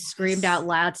somebody just screamed out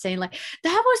loud saying like,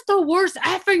 that was the worst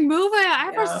effing movie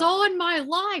I ever saw in my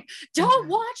life. Don't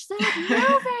watch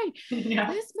that movie.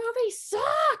 This movie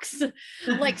sucks.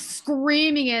 Like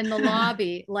screaming in the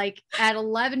lobby, like at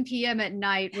 11 p.m. at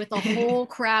night with a whole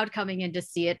crowd coming in to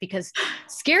see it, because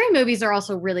scary movies are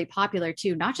also really popular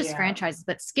too, not just franchises,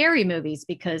 but scary movies,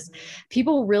 because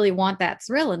people really want that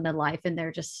thrill in their life. And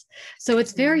they're just, so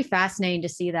it's very fascinating to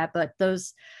see that. But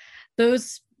those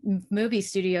movie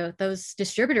studio, those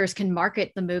distributors can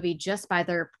market the movie just by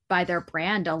their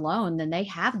brand alone. Then they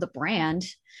have the brand.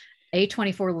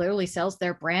 A24 literally sells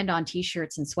their brand on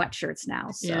t-shirts and sweatshirts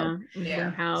now. So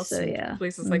House, so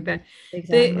places like that.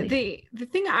 Exactly. The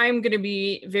thing I'm going to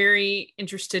be very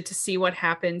interested to see what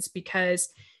happens, because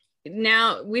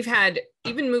now we've had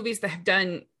even movies that have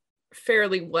done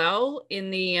fairly well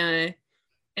in the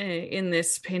in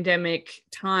this pandemic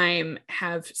time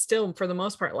have still, for the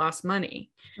most part, lost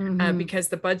money because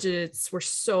the budgets were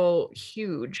so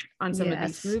huge on some of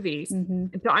these movies.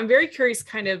 And so I'm very curious,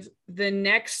 kind of the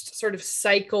next sort of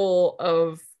cycle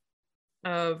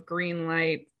of green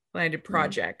lighted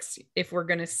projects, if we're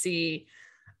going to see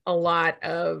a lot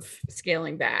of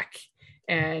scaling back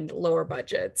and lower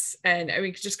budgets. And I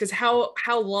mean, just because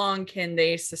how long can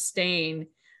they sustain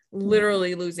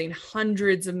literally losing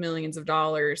hundreds of millions of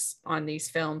dollars on these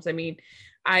films? I mean,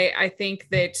 I think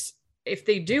that if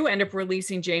they do end up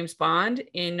releasing James Bond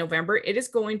in November, it is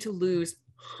going to lose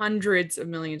hundreds of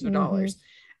millions of dollars.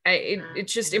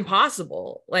 It's just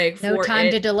impossible. Like, no time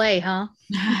to delay, huh?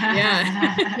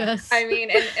 Yeah. Yes. I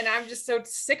mean, and I'm just so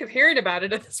sick of hearing about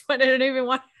it at this point. I don't even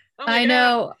want. I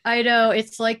know.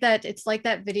 It's like that. It's like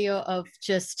that video of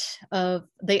the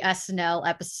SNL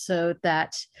episode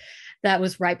that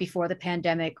was right before the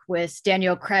pandemic, with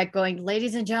Daniel Craig going,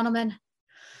 "Ladies and gentlemen,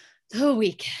 the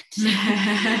weekend."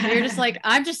 You're just like,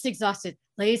 I'm just exhausted.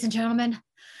 Ladies and gentlemen,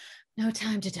 no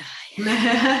time to die.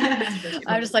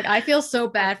 I'm just like, I feel so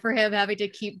bad for him having to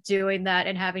keep doing that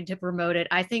and having to promote it.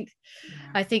 I think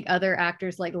other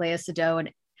actors like Lea Seydoux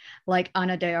and like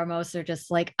Ana de Armas are just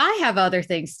like, I have other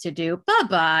things to do.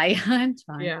 Bye-bye. I'm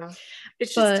fine. Yeah.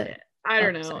 It's just, I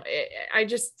don't know. I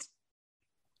just,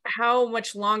 how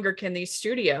much longer can these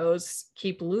studios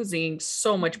keep losing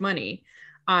so much money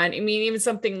on? I mean, even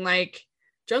something like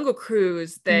Jungle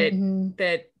Cruise that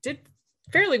did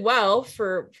fairly well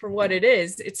for what it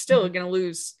is, it's still going to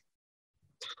lose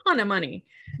a ton of money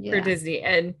for Disney.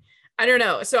 And I don't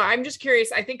know. So I'm just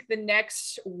curious. I think the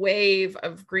next wave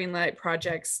of greenlight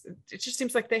projects, it just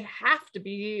seems like they have to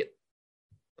be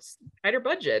tighter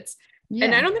budgets. Yeah.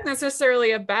 And I don't think that's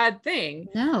necessarily a bad thing.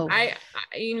 No,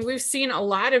 we've seen a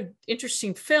lot of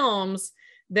interesting films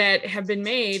that have been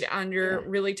made under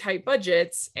really tight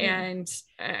budgets. And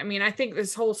I mean, I think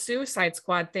this whole Suicide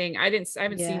Squad thing, I haven't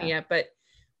seen it yet,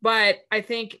 but I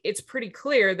think it's pretty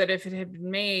clear that if it had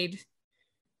been made,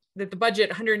 that the budget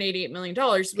 $188 million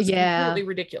was completely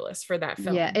ridiculous for that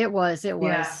film. Yeah, it was. It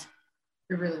really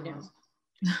was.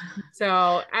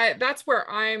 So that's where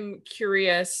I'm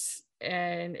curious.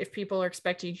 And if people are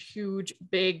expecting huge,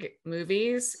 big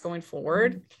movies going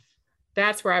forward,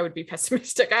 that's where I would be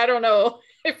pessimistic. I don't know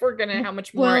if we're going to, how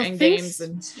much more Endgames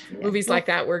and movies like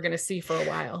that we're going to see for a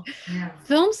while. Yeah.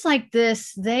 Films like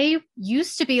this, they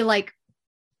used to be like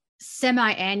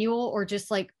semi-annual or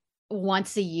just like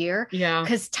once a year,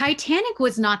 because Titanic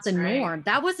was not the norm.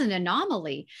 That was an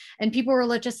anomaly, and people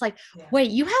were just like,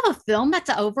 wait, you have a film that's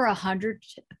over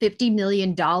 $150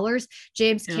 million?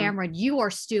 James Cameron, you are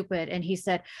stupid. And he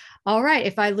said, all right,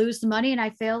 if I lose the money and I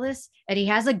fail this, and he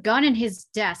has a gun in his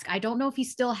desk, I don't know if he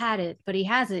still had it, but he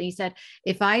has it. He said,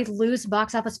 if I lose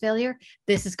box office failure,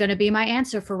 this is going to be my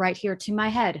answer for right here to my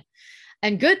head.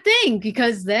 And good thing,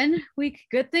 because then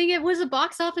good thing it was a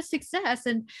box office success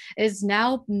and is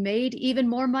now made even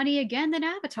more money again than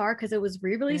Avatar, because it was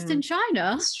re-released in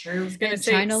China. That's true. I was going to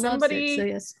say, China somebody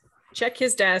loves it, so check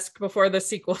his desk before the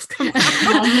sequels come out.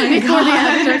 Before the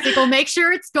Avatar sequel, make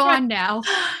sure it's gone now.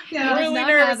 I'm really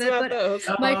nervous about those.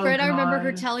 My friend, I remember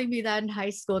her telling me that in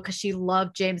high school because she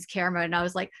loved James Cameron, and I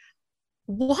was like,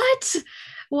 what?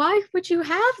 Why would you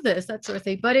have this? That sort of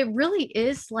thing. But it really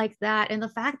is like that. And the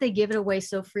fact they give it away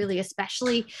so freely,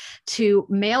 especially to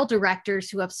male directors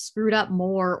who have screwed up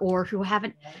more or who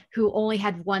only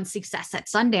had one success at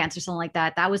Sundance or something like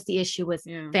that. That was the issue with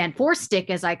Fan Four Stick,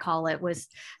 as I call it, was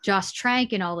Josh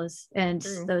Trank and all those and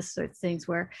those sorts of things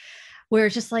where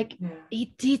it's just like,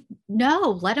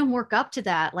 no, let him work up to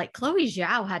that. Like Chloe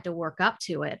Zhao had to work up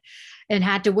to it and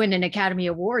had to win an Academy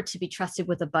Award to be trusted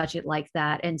with a budget like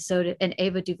that. And and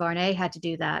Ava DuVernay had to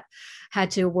do that,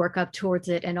 had to work up towards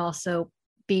it and also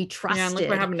be trusted. Yeah, and look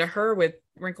what happened to her with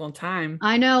Wrinkle in Time.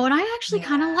 I know. And I actually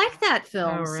kind of like that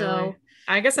film. Oh, really? So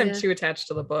I guess I'm too attached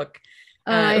to the book.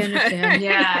 I understand.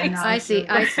 Yeah, no, I see.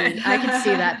 I can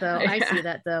see that though. I see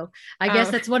that though. I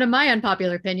guess that's one of my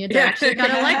unpopular opinions. I actually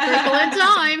kind of like Wrinkle in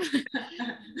Time.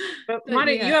 But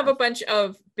Monica, you have a bunch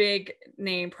of big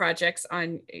name projects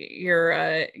on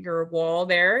your wall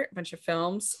there, a bunch of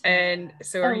films. And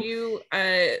so are you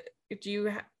do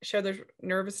you share the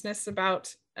nervousness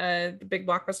about the big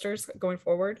blockbusters going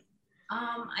forward?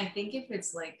 I think if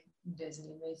it's like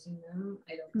Disney making them,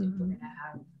 I don't think we're gonna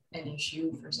have an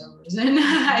issue for some reason.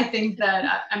 I think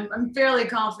that I'm fairly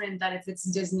confident that if it's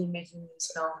Disney making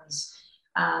these films,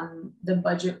 the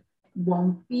budget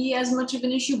won't be as much of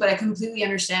an issue, but I completely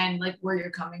understand like where you're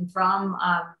coming from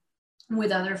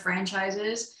with other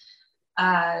franchises.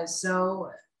 So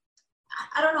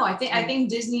I don't know. I think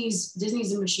Disney's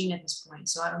a machine at this point.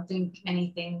 So I don't think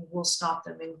anything will stop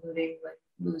them, including like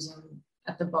losing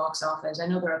at the box office. I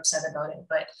know they're upset about it,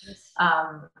 but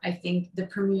I think the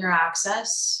Premier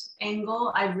Access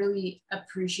angle, I really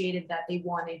appreciated that they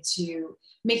wanted to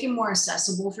make it more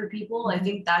accessible for people. I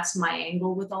think that's my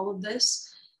angle with all of this.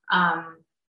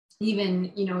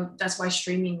 Even, that's why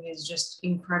streaming is just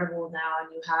incredible now.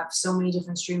 And you have so many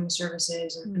different streaming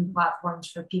services and platforms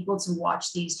for people to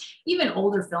watch these, even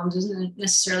older films. Doesn't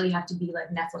necessarily have to be like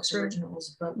Netflix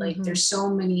originals, but like there's so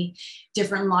many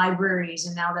different libraries.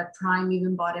 And now that Prime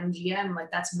even bought MGM, like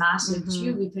that's massive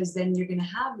too, because then you're going to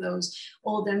have those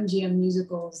old MGM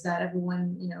musicals that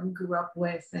everyone, grew up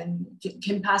with and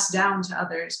can pass down to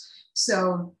others.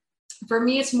 So for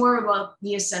me, it's more about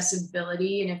the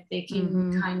accessibility, and if they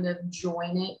can kind of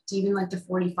join it to even like the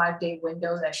 45-day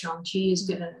window that Shang-Chi is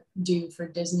gonna do for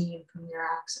Disney and Premier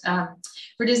Access,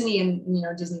 for Disney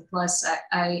and Disney Plus.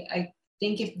 I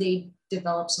think if they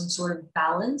develop some sort of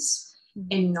balance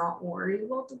and not worry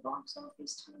about the box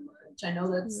office too much. I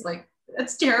know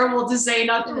that's terrible to say,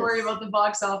 not to worry about the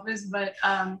box office, but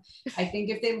I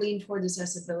think if they lean towards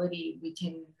accessibility, we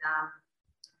can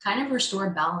kind of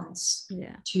restore balance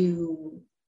to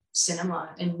cinema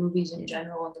and movies in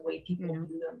general and the way people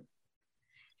view them.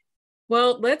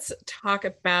 Well, let's talk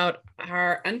about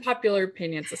our unpopular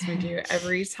opinions, as we do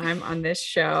every time on this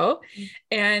show.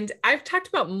 And I've talked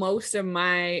about most of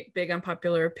my big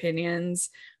unpopular opinions,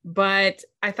 but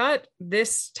I thought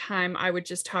this time I would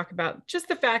just talk about just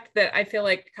the fact that I feel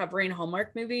like covering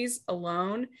Hallmark movies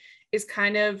alone is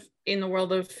kind of, in the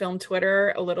world of film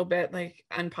Twitter, a little bit like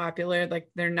unpopular.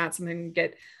 Like they're not something to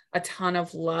get a ton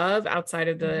of love outside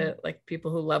of the like people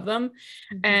who love them.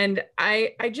 And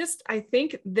I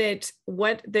think that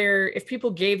if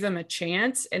people gave them a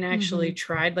chance and actually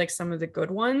tried like some of the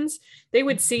good ones, they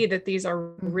would see that these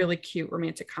are really cute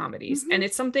romantic comedies. And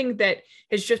it's something that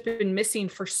has just been missing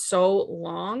for so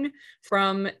long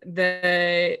from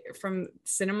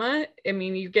cinema. I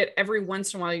mean, you get every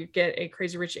once in a while, you get a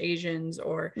Crazy Rich Asians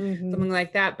or something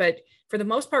like that. But for the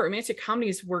most part, romantic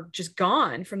comedies were just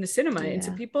gone from the cinema. And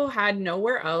so people had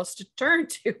nowhere else to turn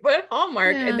to but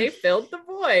Hallmark, and they filled the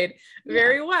void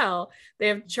very well. They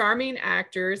have charming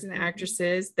actors and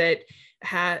actresses that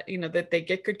that they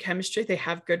get good chemistry. They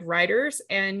have good writers.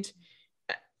 And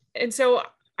so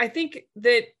I think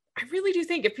that I really do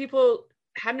think if people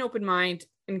had an open mind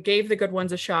and gave the good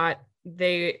ones a shot,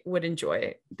 they would enjoy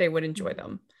it. They would enjoy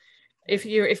them. If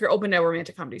you're open to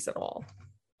romantic comedies at all.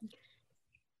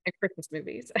 And Christmas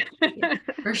movies.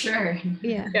 For sure.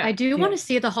 Yeah. I do want to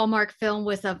see the Hallmark film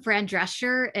with Fran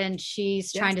Drescher, and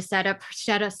she's trying to set up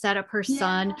her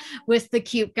son with the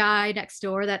cute guy next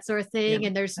door, that sort of thing.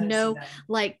 And there's no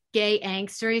like gay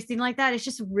angst or anything like that. It's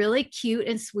just really cute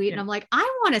and sweet. And I'm like, I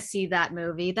want to see that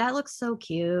movie. That looks so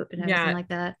cute and everything like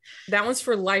that. That one's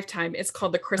for Lifetime. It's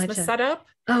called The Christmas Setup.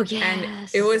 Oh yeah, and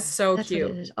it was so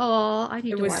cute. I need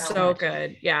to watch it. It was so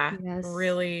good. Yeah,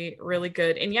 really, really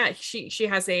good. And yeah, she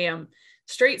has a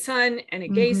straight son and a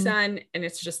gay Mhm. son, and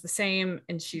it's just the same.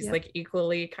 And she's Yep. like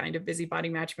equally kind of busybody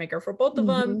matchmaker for both of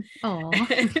them. Oh,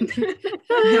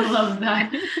 I love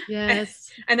that.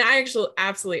 yes. And I actually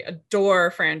absolutely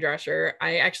adore Fran Drescher.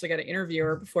 I actually got to interview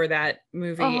her before that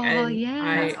movie, Oh, and yeah.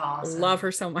 I That's awesome. love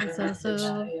her so much. That's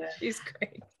also- Yeah. She's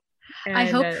great. I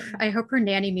And, hope her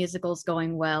nanny musical is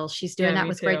going well. She's doing Yeah, that me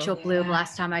with too. Rachel Bloom Yeah.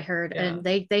 last time I heard, Yeah. and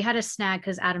they had a snag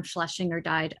because Adam Schlesinger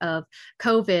died of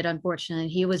COVID. Unfortunately,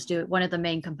 he was one of the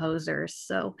main composers,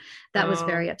 so that was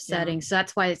very yeah. upsetting. So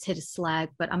that's why it's hit a slag.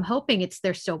 But I'm hoping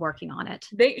they're still working on it.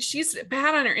 She's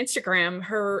had on her Instagram,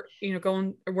 her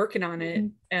working on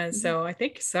it, and so I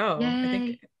think so. Yay. I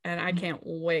think, and I can't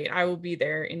wait. I will be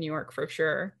there in New York for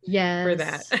sure Yes, for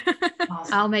that.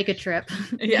 Awesome. I'll make a trip.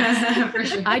 Yes. For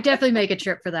sure. I definitely make a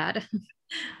trip for that.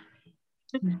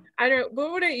 I don't.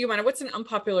 What about you, Mana? What's an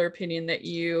unpopular opinion that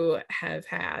you have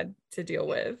had to deal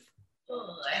with?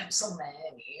 Oh, I have so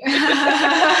many.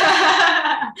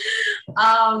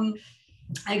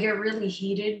 I get really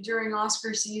heated during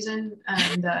Oscar season,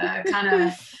 and I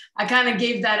kind of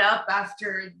gave that up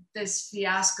after this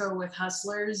fiasco with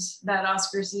Hustlers that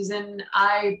Oscar season.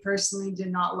 I personally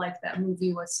did not like that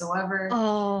movie whatsoever.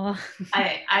 Oh,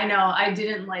 I know I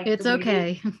didn't like. it's the way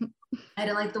okay. I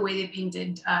didn't like the way they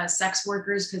painted sex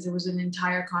workers, because there was an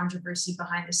entire controversy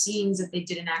behind the scenes that they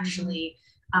didn't actually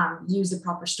use the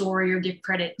proper story or give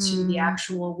credit to the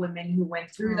actual women who went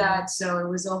through that. So it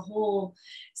was a whole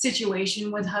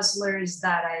situation with Hustlers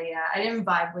that I didn't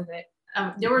vibe with it.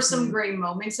 There were some great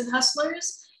moments in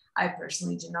Hustlers. I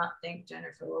personally do not think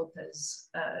Jennifer Lopez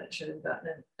should have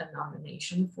gotten a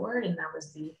nomination for it, and that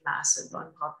was the massive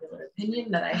unpopular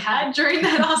opinion that I had during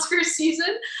that Oscar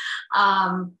season.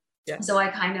 Yeah. So I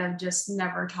kind of just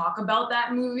never talk about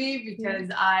that movie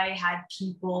because I had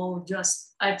people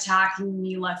just attacking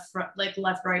me left,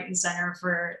 right, and center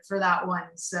for that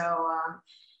one. So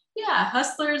yeah,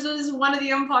 Hustlers is one of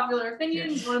the unpopular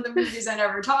opinions. One of the movies I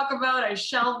never talk about. I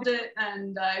shelved it,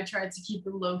 and I tried to keep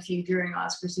it low key during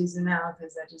Oscar season now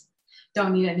because I just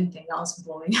don't need anything else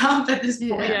blowing up at this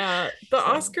point. Yeah, the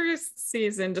Oscars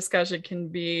season discussion can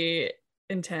be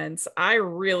intense. I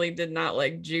really did not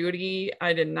like Judy.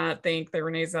 I did not think that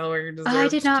Renee Zellweger deserved I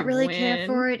did not to really win. care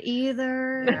for it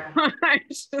either. Yeah. I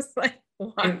was just like,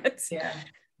 what? Yeah.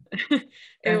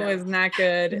 It was not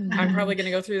good. I'm probably going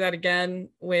to go through that again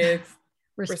with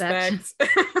Respect.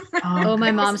 respect. Oh,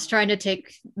 my mom's trying to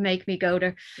make me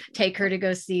take her to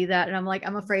go see that, and I'm like,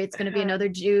 I'm afraid it's going to be another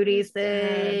Judy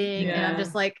thing. And I'm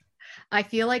just like, I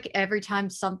feel like every time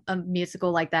a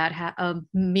musical like that,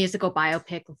 musical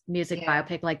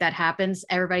biopic like that happens,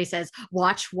 everybody says,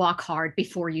 watch Walk Hard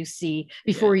before you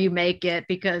make it,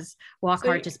 because Walk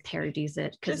Hard just parodies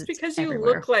it. Just because you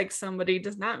everywhere. look like somebody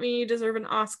does not mean you deserve an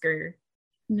Oscar.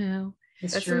 No.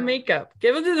 That's the makeup.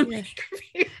 Give it to the makeup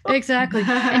people. Exactly.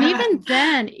 And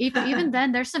even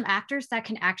then, there's some actors that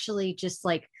can actually just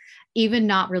like, even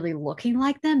not really looking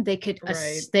like them, they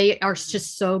are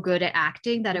just so good at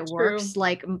acting that it works.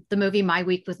 Like the movie My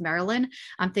Week with Marilyn.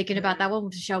 I'm thinking about that one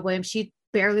with Michelle Williams. She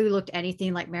barely looked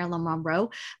anything like Marilyn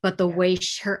Monroe, but the way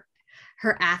her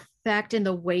affect and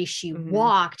the way she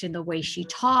walked and the way she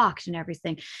talked and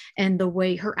everything, and the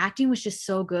way her acting was just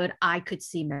so good, I could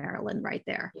see Marilyn right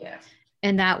there. Yeah.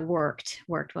 And that worked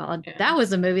well. And that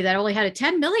was a movie that only had a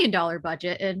 $10 million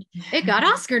budget, and it got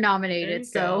Oscar nominated.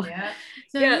 So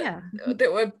yeah.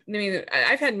 I mean,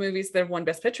 I've had movies that have won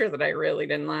Best Picture that I really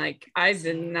didn't like. I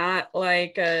did not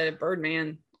like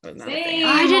Birdman. Was not a thing.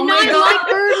 I did not like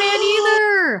Birdman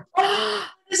either.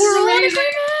 We're all in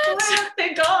agreement.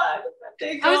 Thank God.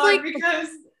 Thank God. I was like, because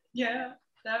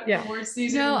that award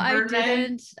season. No, Birdman, I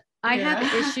didn't. I have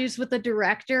issues with the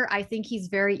director. I think he's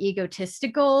very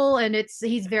egotistical, and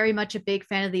he's very much a big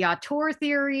fan of the auteur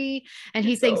theory, and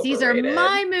he thinks these are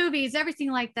my movies,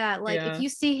 everything like that. Like if you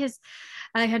see his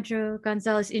Alejandro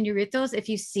Gonzalez Iñárritu, if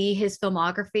you see his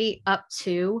filmography up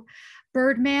to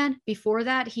Birdman, before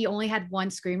that he only had one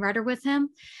screenwriter with him,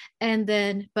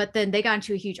 but then they got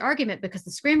into a huge argument because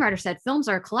the screenwriter said films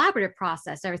are a collaborative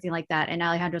process, everything like that, and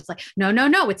Alejandro's like, no,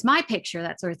 it's my picture,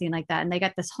 that sort of thing like that, and they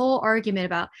got this whole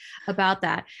argument about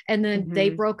that, and then they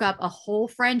broke up a whole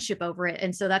friendship over it.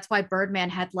 And so that's why Birdman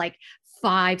had like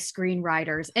 5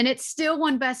 screenwriters, and it still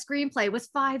won Best Screenplay with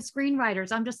 5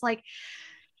 screenwriters. I'm just like,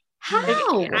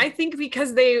 how? I think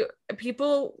because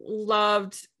people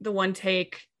loved the one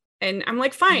take. And I'm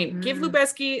like, fine, give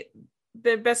Lubezki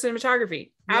the best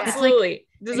cinematography. Absolutely.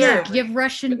 Deserved. Give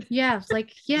Russian.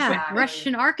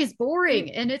 Russian Ark is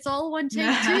boring and it's all one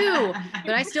take too.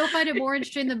 But I still find it more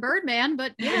interesting than Birdman.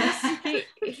 But yes.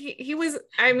 he was,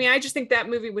 I mean, I just think that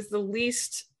movie was the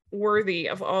least worthy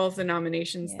of all of the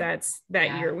nominations that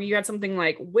Yeah. year. You had something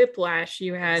like Whiplash,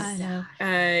 you had I know.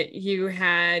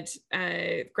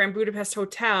 Grand Budapest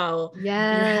Hotel,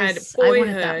 Yes, you I had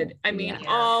wanted that Boyhood. one. I mean, Yeah.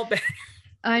 all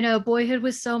I know Boyhood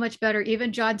was so much better.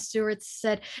 Even Jon Stewart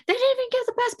said they didn't even give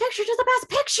the best picture to the best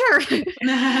picture.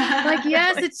 Like,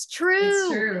 yes, it's true. It's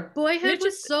true. Boyhood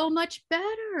was so much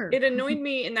better. It annoyed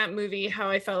me in that movie how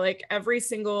I felt like every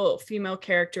single female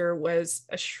character was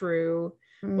a shrew,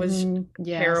 was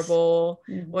terrible,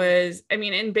 was, I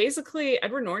mean, and basically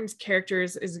Edward Norton's character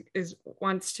is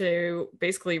wants to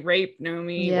basically rape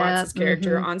Naomi Watts'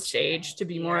 character on stage to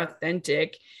be more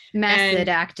authentic. Method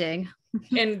acting.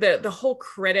 And the whole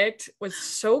critic was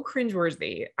so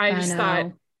cringeworthy. I just thought,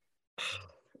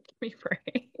 give me a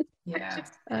break. Yeah.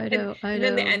 I know. And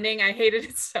then the ending, I hated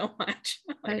it so much.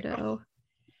 I know.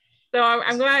 So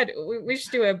I'm glad we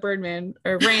should do a Birdman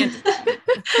or rant.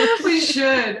 We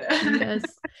should. Yes.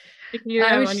 If you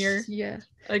have on your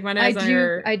like my nose on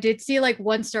your... I did see like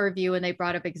 1-star review and they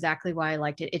brought up exactly why I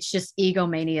liked it. It's just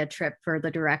egomania trip for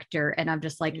the director. And I'm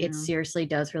just like, it seriously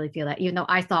does really feel that, even though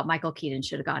I thought Michael Keaton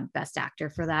should have gotten best actor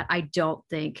for that. I don't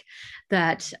think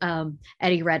that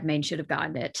Eddie Redmayne should have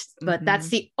gotten it, but that's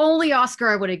the only Oscar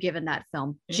I would have given that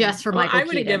film just for Michael Keaton. I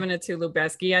would have given it to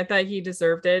Lubeski. I thought he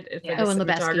deserved it. And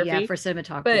Lubeski, for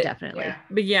cinematography, definitely.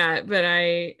 But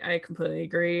I completely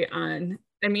agree on,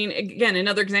 I mean, again,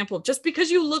 another example, just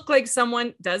because you look like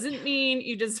someone doesn't mean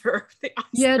you deserve the Oscar.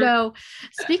 Yeah, no.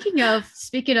 Speaking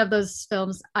of those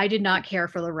films, I did not care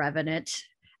for The Revenant.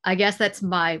 I guess that's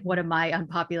one of my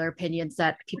unpopular opinions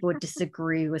that people would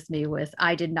disagree with me with.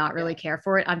 I did not really care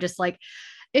for it. I'm just like,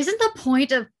 isn't the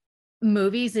point of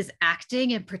movies is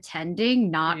acting and pretending,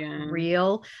 not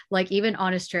real? Like even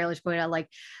Honest Trailers point out,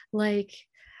 like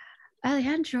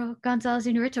Alejandro Gonzalez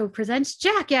Inarritu presents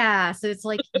Jackass. It's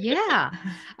like,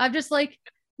 I'm just like,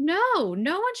 no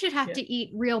one should have to eat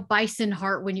real bison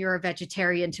heart when you're a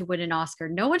vegetarian to win an Oscar.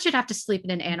 No one should have to sleep in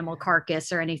an animal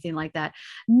carcass or anything like that.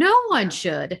 No one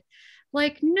should.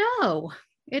 Like, no.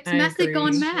 It's method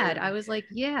gone mad. I was like,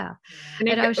 and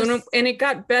it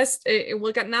got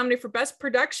it got nominated for best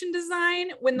production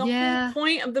design when the whole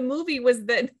point of the movie was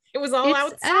that it was all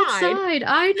outside.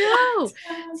 I know.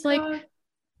 It's like,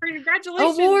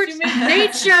 congratulations, awards, you made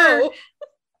nature.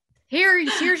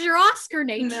 Here's your Oscar,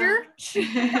 nature.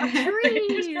 Trees. Way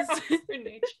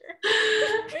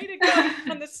to go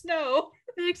on the snow.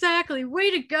 Exactly.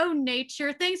 Way to go,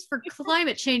 nature. Thanks for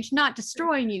climate change not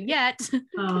destroying you yet.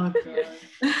 Oh god.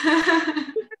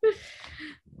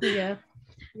 Yeah.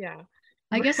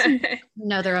 I guess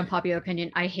another unpopular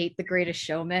opinion, I hate The Greatest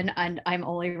Showman, and I'm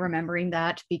only remembering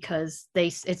that because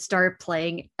it started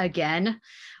playing again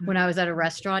when I was at a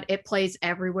restaurant. It plays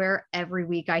everywhere. Every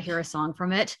week I hear a song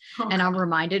from it and I'm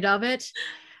reminded of it.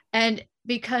 And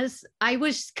because I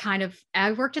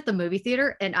worked at the movie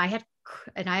theater and I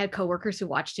had coworkers who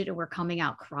watched it and were coming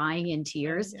out crying in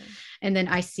tears. And then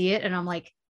I see it and I'm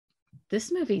like, this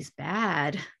movie's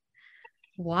bad.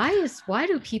 Why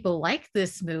do people like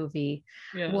this movie?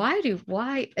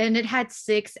 Why? And it had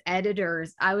 6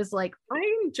 editors. I was like,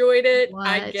 I enjoyed it. What?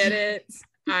 I get it.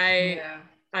 I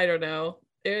don't know.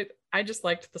 I just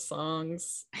liked the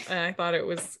songs. I thought it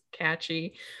was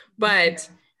catchy, but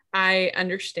I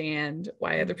understand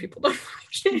why other people don't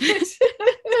like it.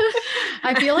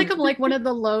 I feel like I'm like one of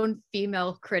the lone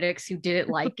female critics who didn't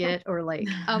like it, or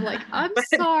I'm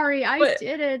sorry, I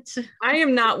didn't. I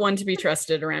am not one to be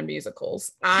trusted around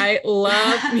musicals. I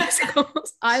love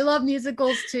musicals. I love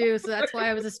musicals too, so that's why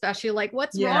I was especially like,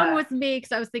 what's wrong with me?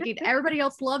 Because I was thinking everybody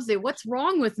else loves it. What's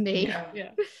wrong with me?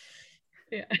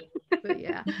 But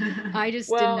I just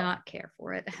did not care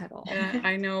for it at all.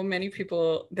 I know many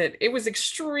people that it was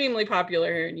extremely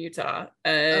popular here in Utah.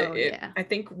 I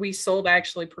think we sold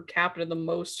actually per capita the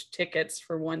most tickets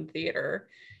for one theater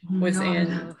was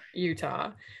in Utah.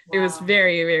 Wow. It was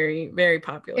very, very, very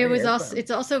popular. It was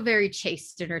it's also very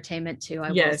chaste entertainment too.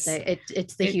 I will say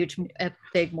it's the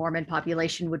big Mormon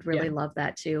population would really love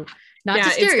that too. Not to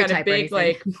stereotype, it's got a big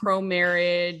like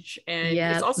pro-marriage, and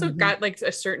it's also got like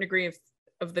a certain degree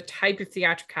of the type of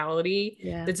theatricality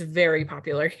that's very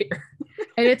popular here.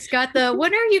 And it's got the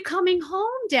 "when are you coming home,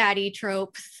 daddy"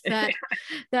 tropes that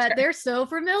they're so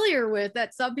familiar with,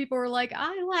 that some people are like,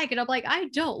 I like it. I'm like, I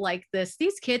don't like this.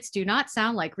 These kids do not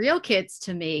sound like real kids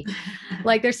to me.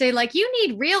 Like they're saying like, you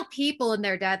need real people in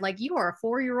there, dad. Like, you are a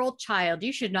 4-year-old child.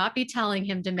 You should not be telling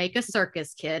him to make a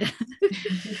circus, kid.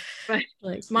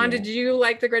 Like, Mon, did you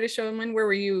like The Greatest Showman?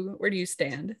 Where do you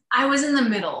stand? I was in the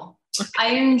middle. I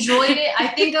enjoyed it. I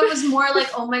think I was more like,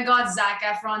 oh my God, Zac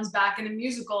Efron's back in a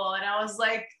musical. And I was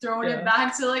like throwing it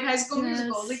back to like High School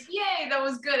Musical. I was like, yay, that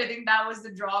was good. I think that was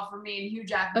the draw for me. And Hugh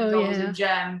Jackman was a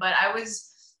gem. But I was,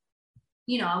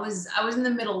 I was in the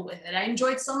middle with it. I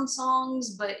enjoyed some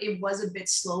songs, but it was a bit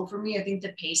slow for me. I think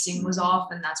the pacing was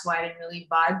off, and that's why I didn't really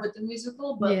vibe with the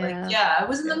musical. But I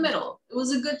was in the middle. It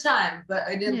was a good time, but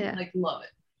I didn't like love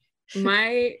it.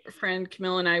 My friend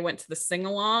Camille and I went to the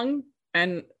sing-along,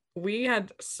 and we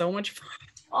had so much fun.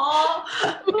 Oh,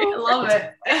 I love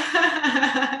it.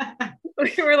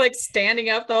 We were like standing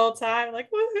up the whole time, like,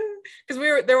 because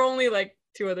there were only like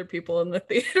 2 other people in the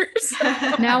theater. So.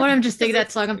 Now when I'm just thinking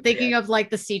that song, I'm thinking of like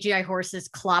the CGI horses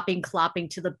clopping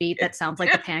to the beat that sounds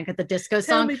like the Panic at the Disco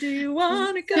song. Tell me, do you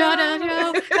want to go?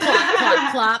 Clop,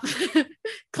 clop, clop.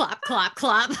 Clop, clop,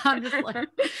 clop. I'm just like,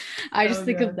 I just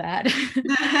think of that.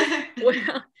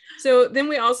 Well, so then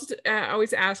we also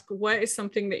always ask, what is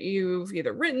something that you've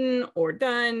either written or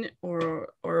done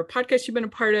or a podcast you've been a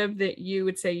part of that you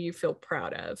would say you feel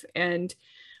proud of? And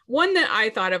one that I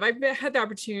thought of, I've had the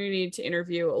opportunity to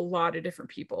interview a lot of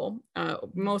different people,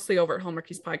 mostly over at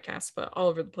Hallmarkies podcast, but all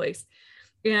over the place.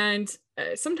 And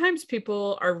sometimes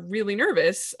people are really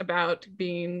nervous about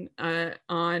being on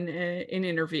an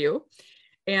interview.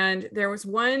 And there was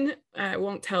one, I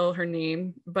won't tell her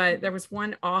name, but there was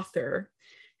one author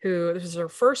who, this was her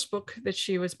first book that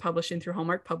she was publishing through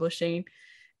Hallmark Publishing.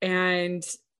 And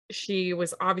she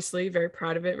was obviously very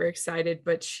proud of it, very excited,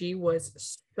 but she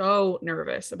was so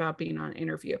nervous about being on an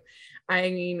interview. I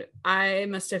mean, I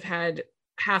must have had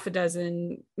half a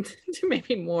dozen,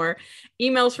 maybe more,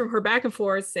 emails from her back and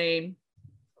forth saying,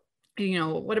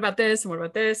 what about this and what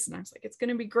about this? And I was like, it's going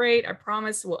to be great. I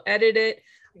promise we'll edit it.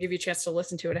 I'll give you a chance to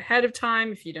listen to it ahead of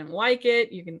time. If you didn't like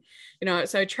it, you can,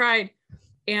 so I tried,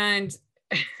 and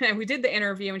we did the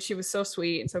interview, and she was so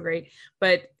sweet and so great.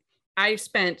 But I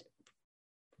spent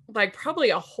like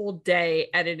probably a whole day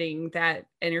editing that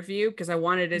interview because I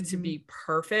wanted it to be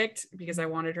perfect, because I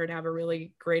wanted her to have a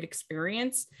really great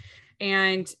experience.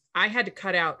 And I had to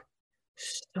cut out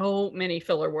so many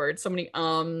filler words, so many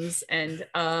ums and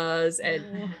uhs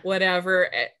and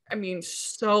whatever. I mean,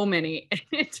 so many.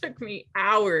 It took me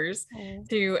hours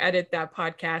to edit that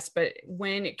podcast. But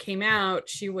when it came out,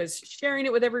 she was sharing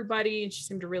it with everybody and she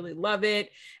seemed to really love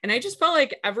it. And I just felt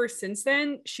like ever since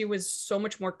then, she was so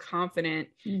much more confident.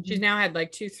 She's now had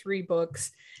like 2-3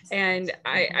 books. And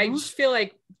I just feel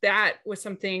like that was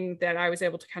something that I was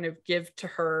able to kind of give to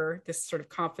her, this sort of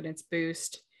confidence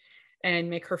boost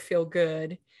and make her feel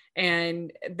good.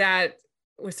 And that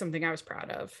was something I was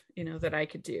proud of, that I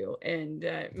could do, and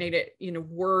made it,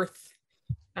 worth,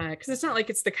 because it's not like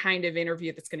it's the kind of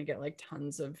interview that's going to get like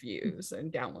tons of views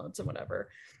and downloads and whatever,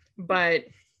 but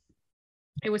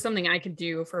it was something I could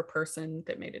do for a person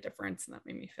that made a difference. And that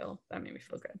made me feel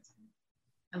good.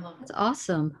 I love it. That's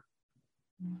awesome.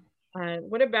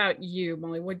 What about you,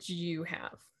 Molly? What did you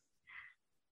have?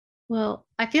 Well,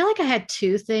 I feel like I had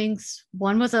 2 things.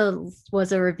 One was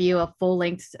a review, a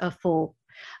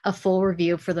full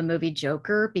review for the movie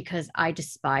Joker, because I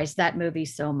despise that movie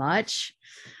so much.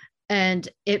 And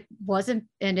it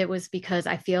was because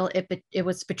I feel it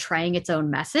was betraying its own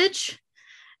message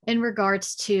in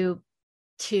regards to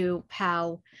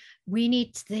how we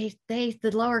need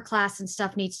the lower class and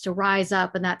stuff needs to rise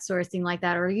up and that sort of thing like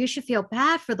that, or you should feel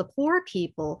bad for the poor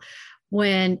people,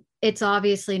 when it's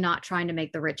obviously not trying to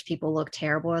make the rich people look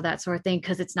terrible or that sort of thing,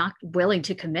 because it's not willing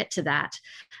to commit to that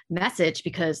message,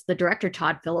 because the director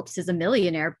Todd Phillips is a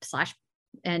millionaire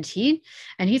and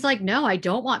he's like, no, I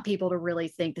don't want people to really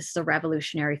think this is a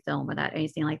revolutionary film or that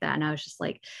anything like that. And I was just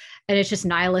like, and it's just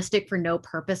nihilistic for no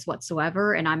purpose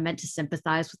whatsoever. And I'm meant to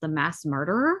sympathize with the mass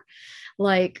murderer,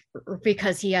 like,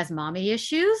 because he has mommy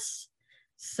issues.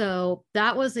 So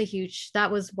that was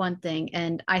one thing.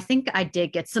 And I think I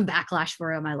did get some backlash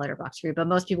for it on my Letterboxd review, but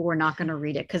most people were not going to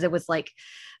read it because it was like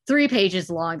 3 pages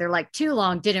long. They're like, too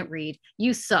long, didn't read.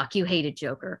 You suck. You hated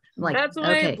Joker. I'm like, that's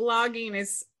why blogging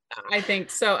is, I think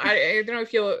so. I don't know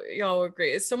if y'all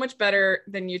agree. It's so much better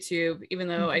than YouTube, even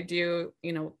though I do,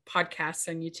 podcasts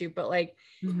on YouTube, but like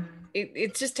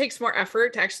it just takes more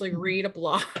effort to actually read a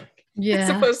blog. As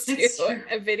opposed to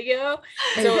a video.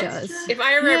 So if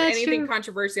I ever have anything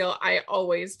controversial, I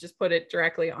always just put it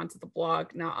directly onto the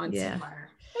blog, not on somewhere.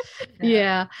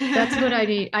 Yeah, that's what I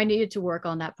need. I needed to work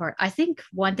on that part. I think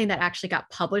one thing that actually got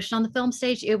published on the film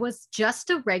stage, it was just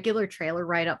a regular trailer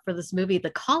write-up for this movie, The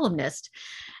Columnist.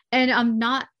 And I'm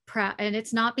not proud, and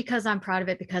it's not because I'm proud of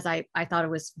it, because I thought it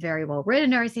was very well written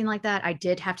and everything like that. I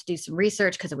did have to do some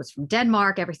research because it was from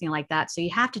Denmark, everything like that. So you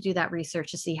have to do that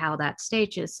research to see how that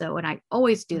stage is. So, and I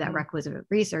always do that requisite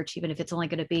research, even if it's only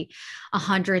going to be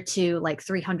 100 to like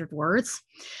 300 words.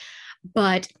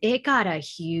 But it got a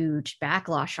huge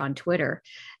backlash on Twitter,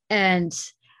 and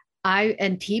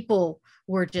people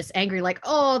were just angry, like,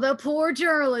 oh, the poor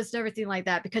journalist and everything like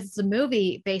that, because it's a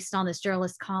movie based on this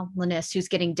journalist columnist who's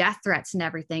getting death threats and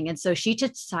everything. And so she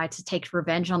just decides to take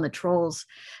revenge on the trolls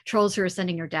who are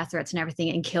sending her death threats and everything,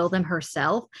 and kill them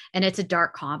herself. And it's a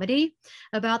dark comedy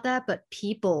about that, but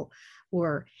people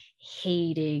were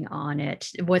hating on it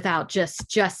without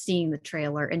just seeing the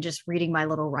trailer and just reading my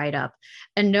little write-up.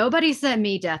 And nobody sent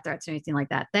me death threats or anything like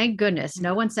that, thank goodness.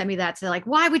 No one sent me that to like,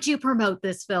 why would you promote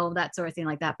this film, that sort of thing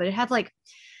like that. But it had like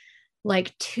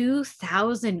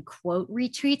 2,000 quote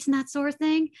retweets and that sort of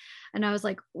thing. And I was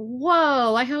like,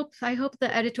 whoa, I hope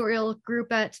the editorial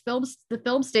group at the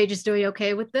film stage is doing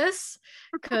okay with this,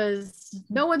 because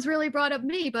no one's really brought up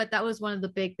me. But that was one of the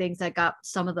big things that got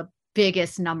some of the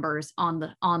biggest numbers on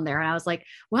there. And I was like,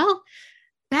 well,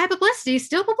 bad publicity is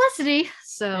still publicity.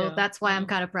 So that's why I'm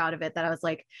kind of proud of it, that I was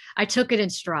like, I took it in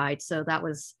stride. So that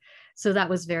was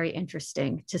very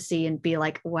interesting to see and be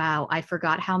like, wow, I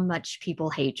forgot how much people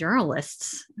hate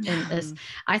journalists. And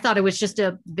I thought it was just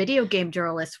a video game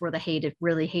journalists were the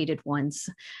really hated ones,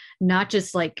 not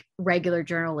just like regular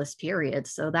journalists, period.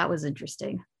 So that was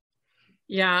interesting.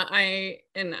 Yeah, I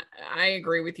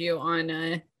agree with you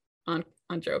on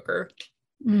Joker.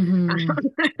 Thank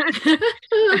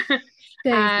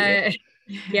you.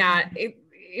 Yeah,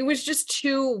 it was just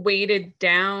too weighted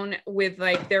down with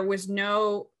like, there was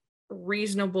no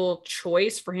reasonable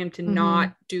choice for him to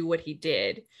not do what he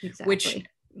did, which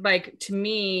like to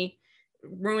me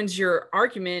ruins your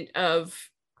argument of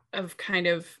kind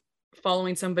of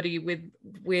following somebody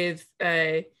with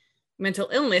mental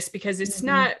illness, because it's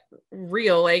not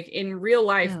real. Like in real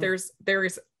life, there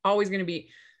is always going to be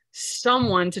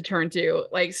someone to turn to,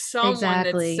 like someone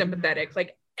that's sympathetic.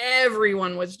 Like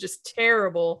everyone was just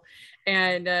terrible,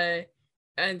 and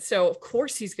so of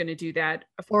course he's going to do that,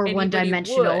 or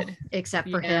one-dimensional except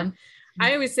for him.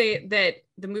 I always say that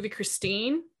the movie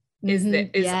Christine is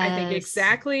I think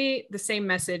exactly the same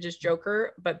message as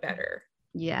Joker, but better.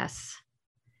 Yes,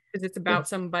 because it's about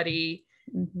somebody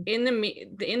in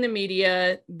the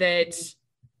media that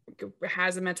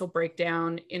has a mental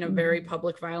breakdown in a very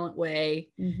public, violent way,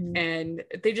 and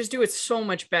they just do it so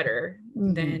much better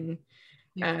than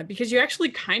because you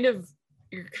actually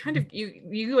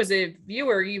you as a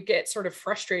viewer, you get sort of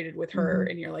frustrated with her,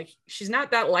 and you're like, she's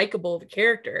not that likable of a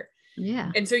character,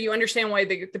 and so you understand why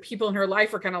the people in her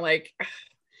life are kind of like,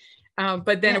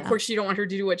 but then of course you don't want her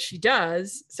to do what she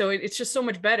does, so it's just so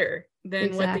much better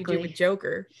than what they do with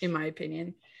Joker, in my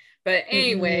opinion. But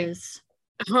anyway,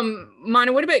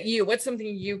 Mana, what about you? What's something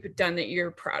you've done that you're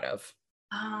proud of?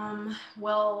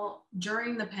 Well,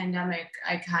 during the pandemic,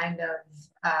 I kind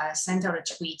of sent out a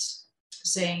tweet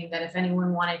saying that if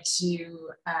anyone wanted to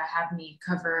have me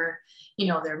cover,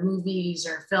 their movies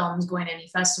or films, going to any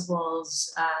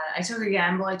festivals, I took a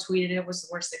gamble. I tweeted it. What's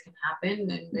the worst that can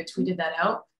happen? And I tweeted that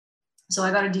out. So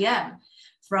I got a DM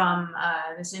from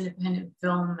this independent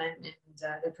film and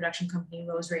the production company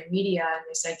Roseray Media, and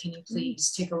they said, can you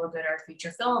please take a look at our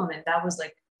feature film? And that was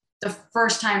like the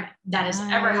first time that has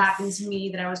ever happened to me,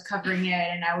 that I was covering it,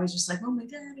 and I was just like, oh my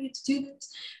god, I get to do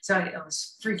this. So I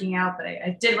was freaking out, but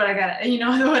I did what I got,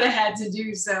 what I had to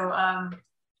do. So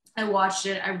I watched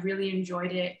it. I really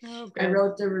enjoyed it. I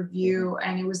wrote the review,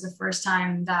 and it was the first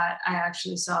time that I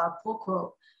actually saw a pull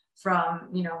quote from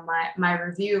my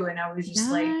review, and I was just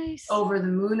like over the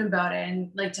moon about it. And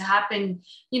like to happen,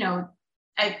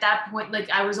 at that point, like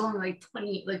I was only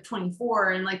like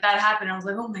 24, and like that happened. I was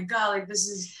like, oh my god, like this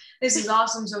is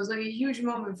awesome. So it was like a huge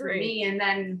moment for me. And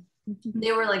then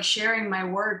they were like sharing my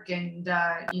work and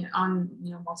on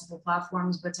multiple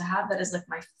platforms, but to have that as like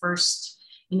my first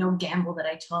gamble that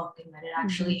I took, and that it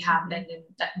actually happened, and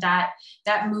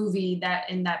that movie, that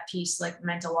in that piece like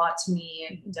meant a lot to me.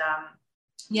 And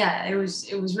it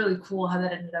was really cool how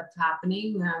that ended up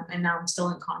happening, and now I'm still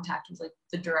in contact with like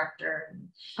the director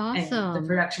and the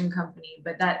production company.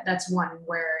 But that's one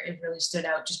where it really stood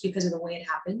out just because of the way it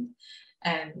happened,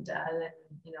 and then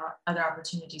other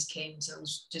opportunities came, so it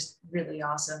was just really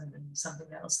awesome and something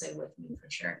that'll stay with me for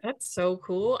sure. That's so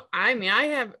cool. I mean,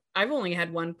 I've only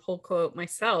had one pull quote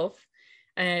myself.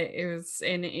 It was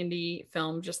in an indie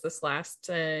film just this last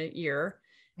year,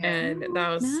 And that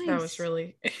was Nice.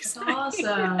 really That's exciting. awesome.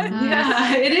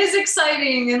 Yeah, it is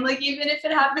exciting. And like, even if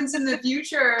it happens in the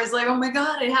future, it's like, oh my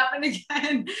God, it happened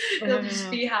again. They'll just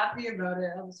be happy about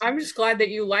it. I'm just glad that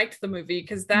you liked the movie,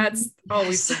 because that's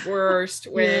always the worst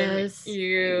when Yes.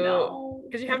 you,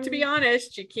 because you have to be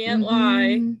honest, you can't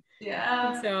lie. Mhm.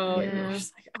 Yeah. So Yeah. you're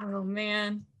just like, oh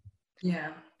man.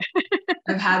 Yeah.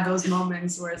 I've had those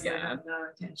moments where it's like, Yeah. oh, no, I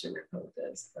can't sugarcoat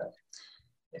this, but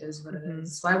it is what it Mhm. is.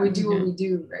 It's why we do what Yeah. we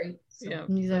do, right? So, Yeah,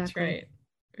 Exactly. that's right.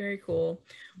 Very cool.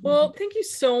 Well, thank you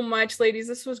so much, ladies.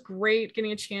 This was great,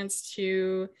 getting a chance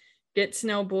to get to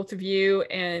know both of you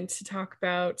and to talk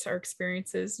about our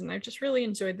experiences. And I've just really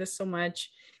enjoyed this so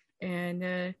much.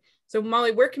 And so,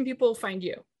 Molly, where can people find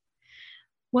you?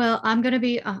 Well, I'm going to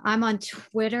be, I'm on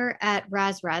Twitter at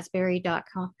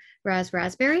razraspberry.com,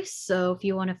 razraspberry. So if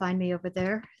you want to find me over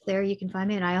there you can find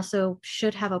me. And I also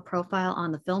should have a profile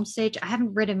on the Film Stage. I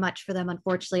haven't written much for them,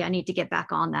 unfortunately. I need to get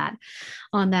back on that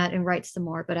and write some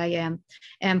more, but I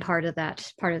am part of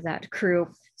that crew,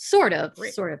 sort of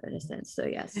in a sense. So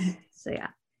yes. So yeah.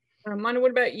 Mona,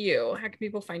 what about you? How can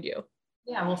people find you?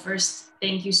 Yeah, well, first,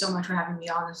 thank you so much for having me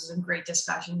on. This is a great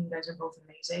discussion. You guys are both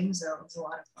amazing, so it's a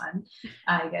lot of fun.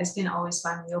 You guys can always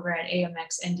find me over at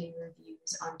AMX ND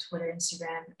Reviews on Twitter,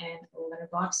 Instagram, and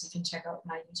Letterboxd. You can check out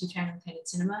my YouTube channel, Candid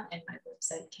Cinema, and my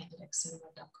website,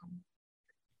 candidxcinema.com.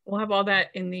 We'll have all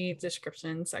that in the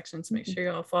description section, so make sure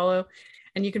you all follow.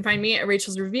 And you can find me at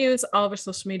Rachel's Reviews, all of our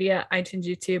social media, iTunes,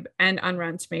 YouTube, and on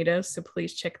Rotten Tomatoes. So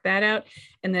please check that out.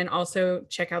 And then also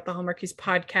check out the Hallmarkies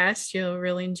podcast. You'll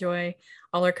really enjoy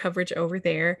all our coverage over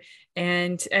there.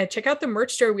 And check out the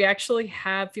merch store. We actually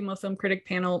have Female Film Critic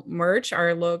Panel merch,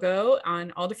 our logo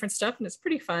on all different stuff. And it's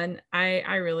pretty fun.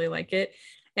 I really like it.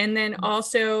 And then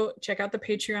also check out the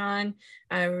Patreon.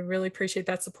 I would really appreciate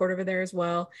that support over there as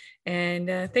well. And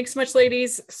thanks so much,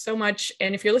 ladies, so much.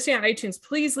 And if you're listening on iTunes,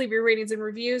 please leave your ratings and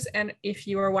reviews. And if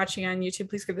you are watching on YouTube,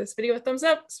 please give this video a thumbs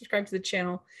up, subscribe to the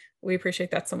channel. We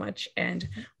appreciate that so much. And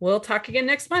we'll talk again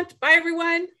next month. Bye,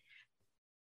 everyone.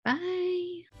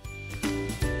 Bye.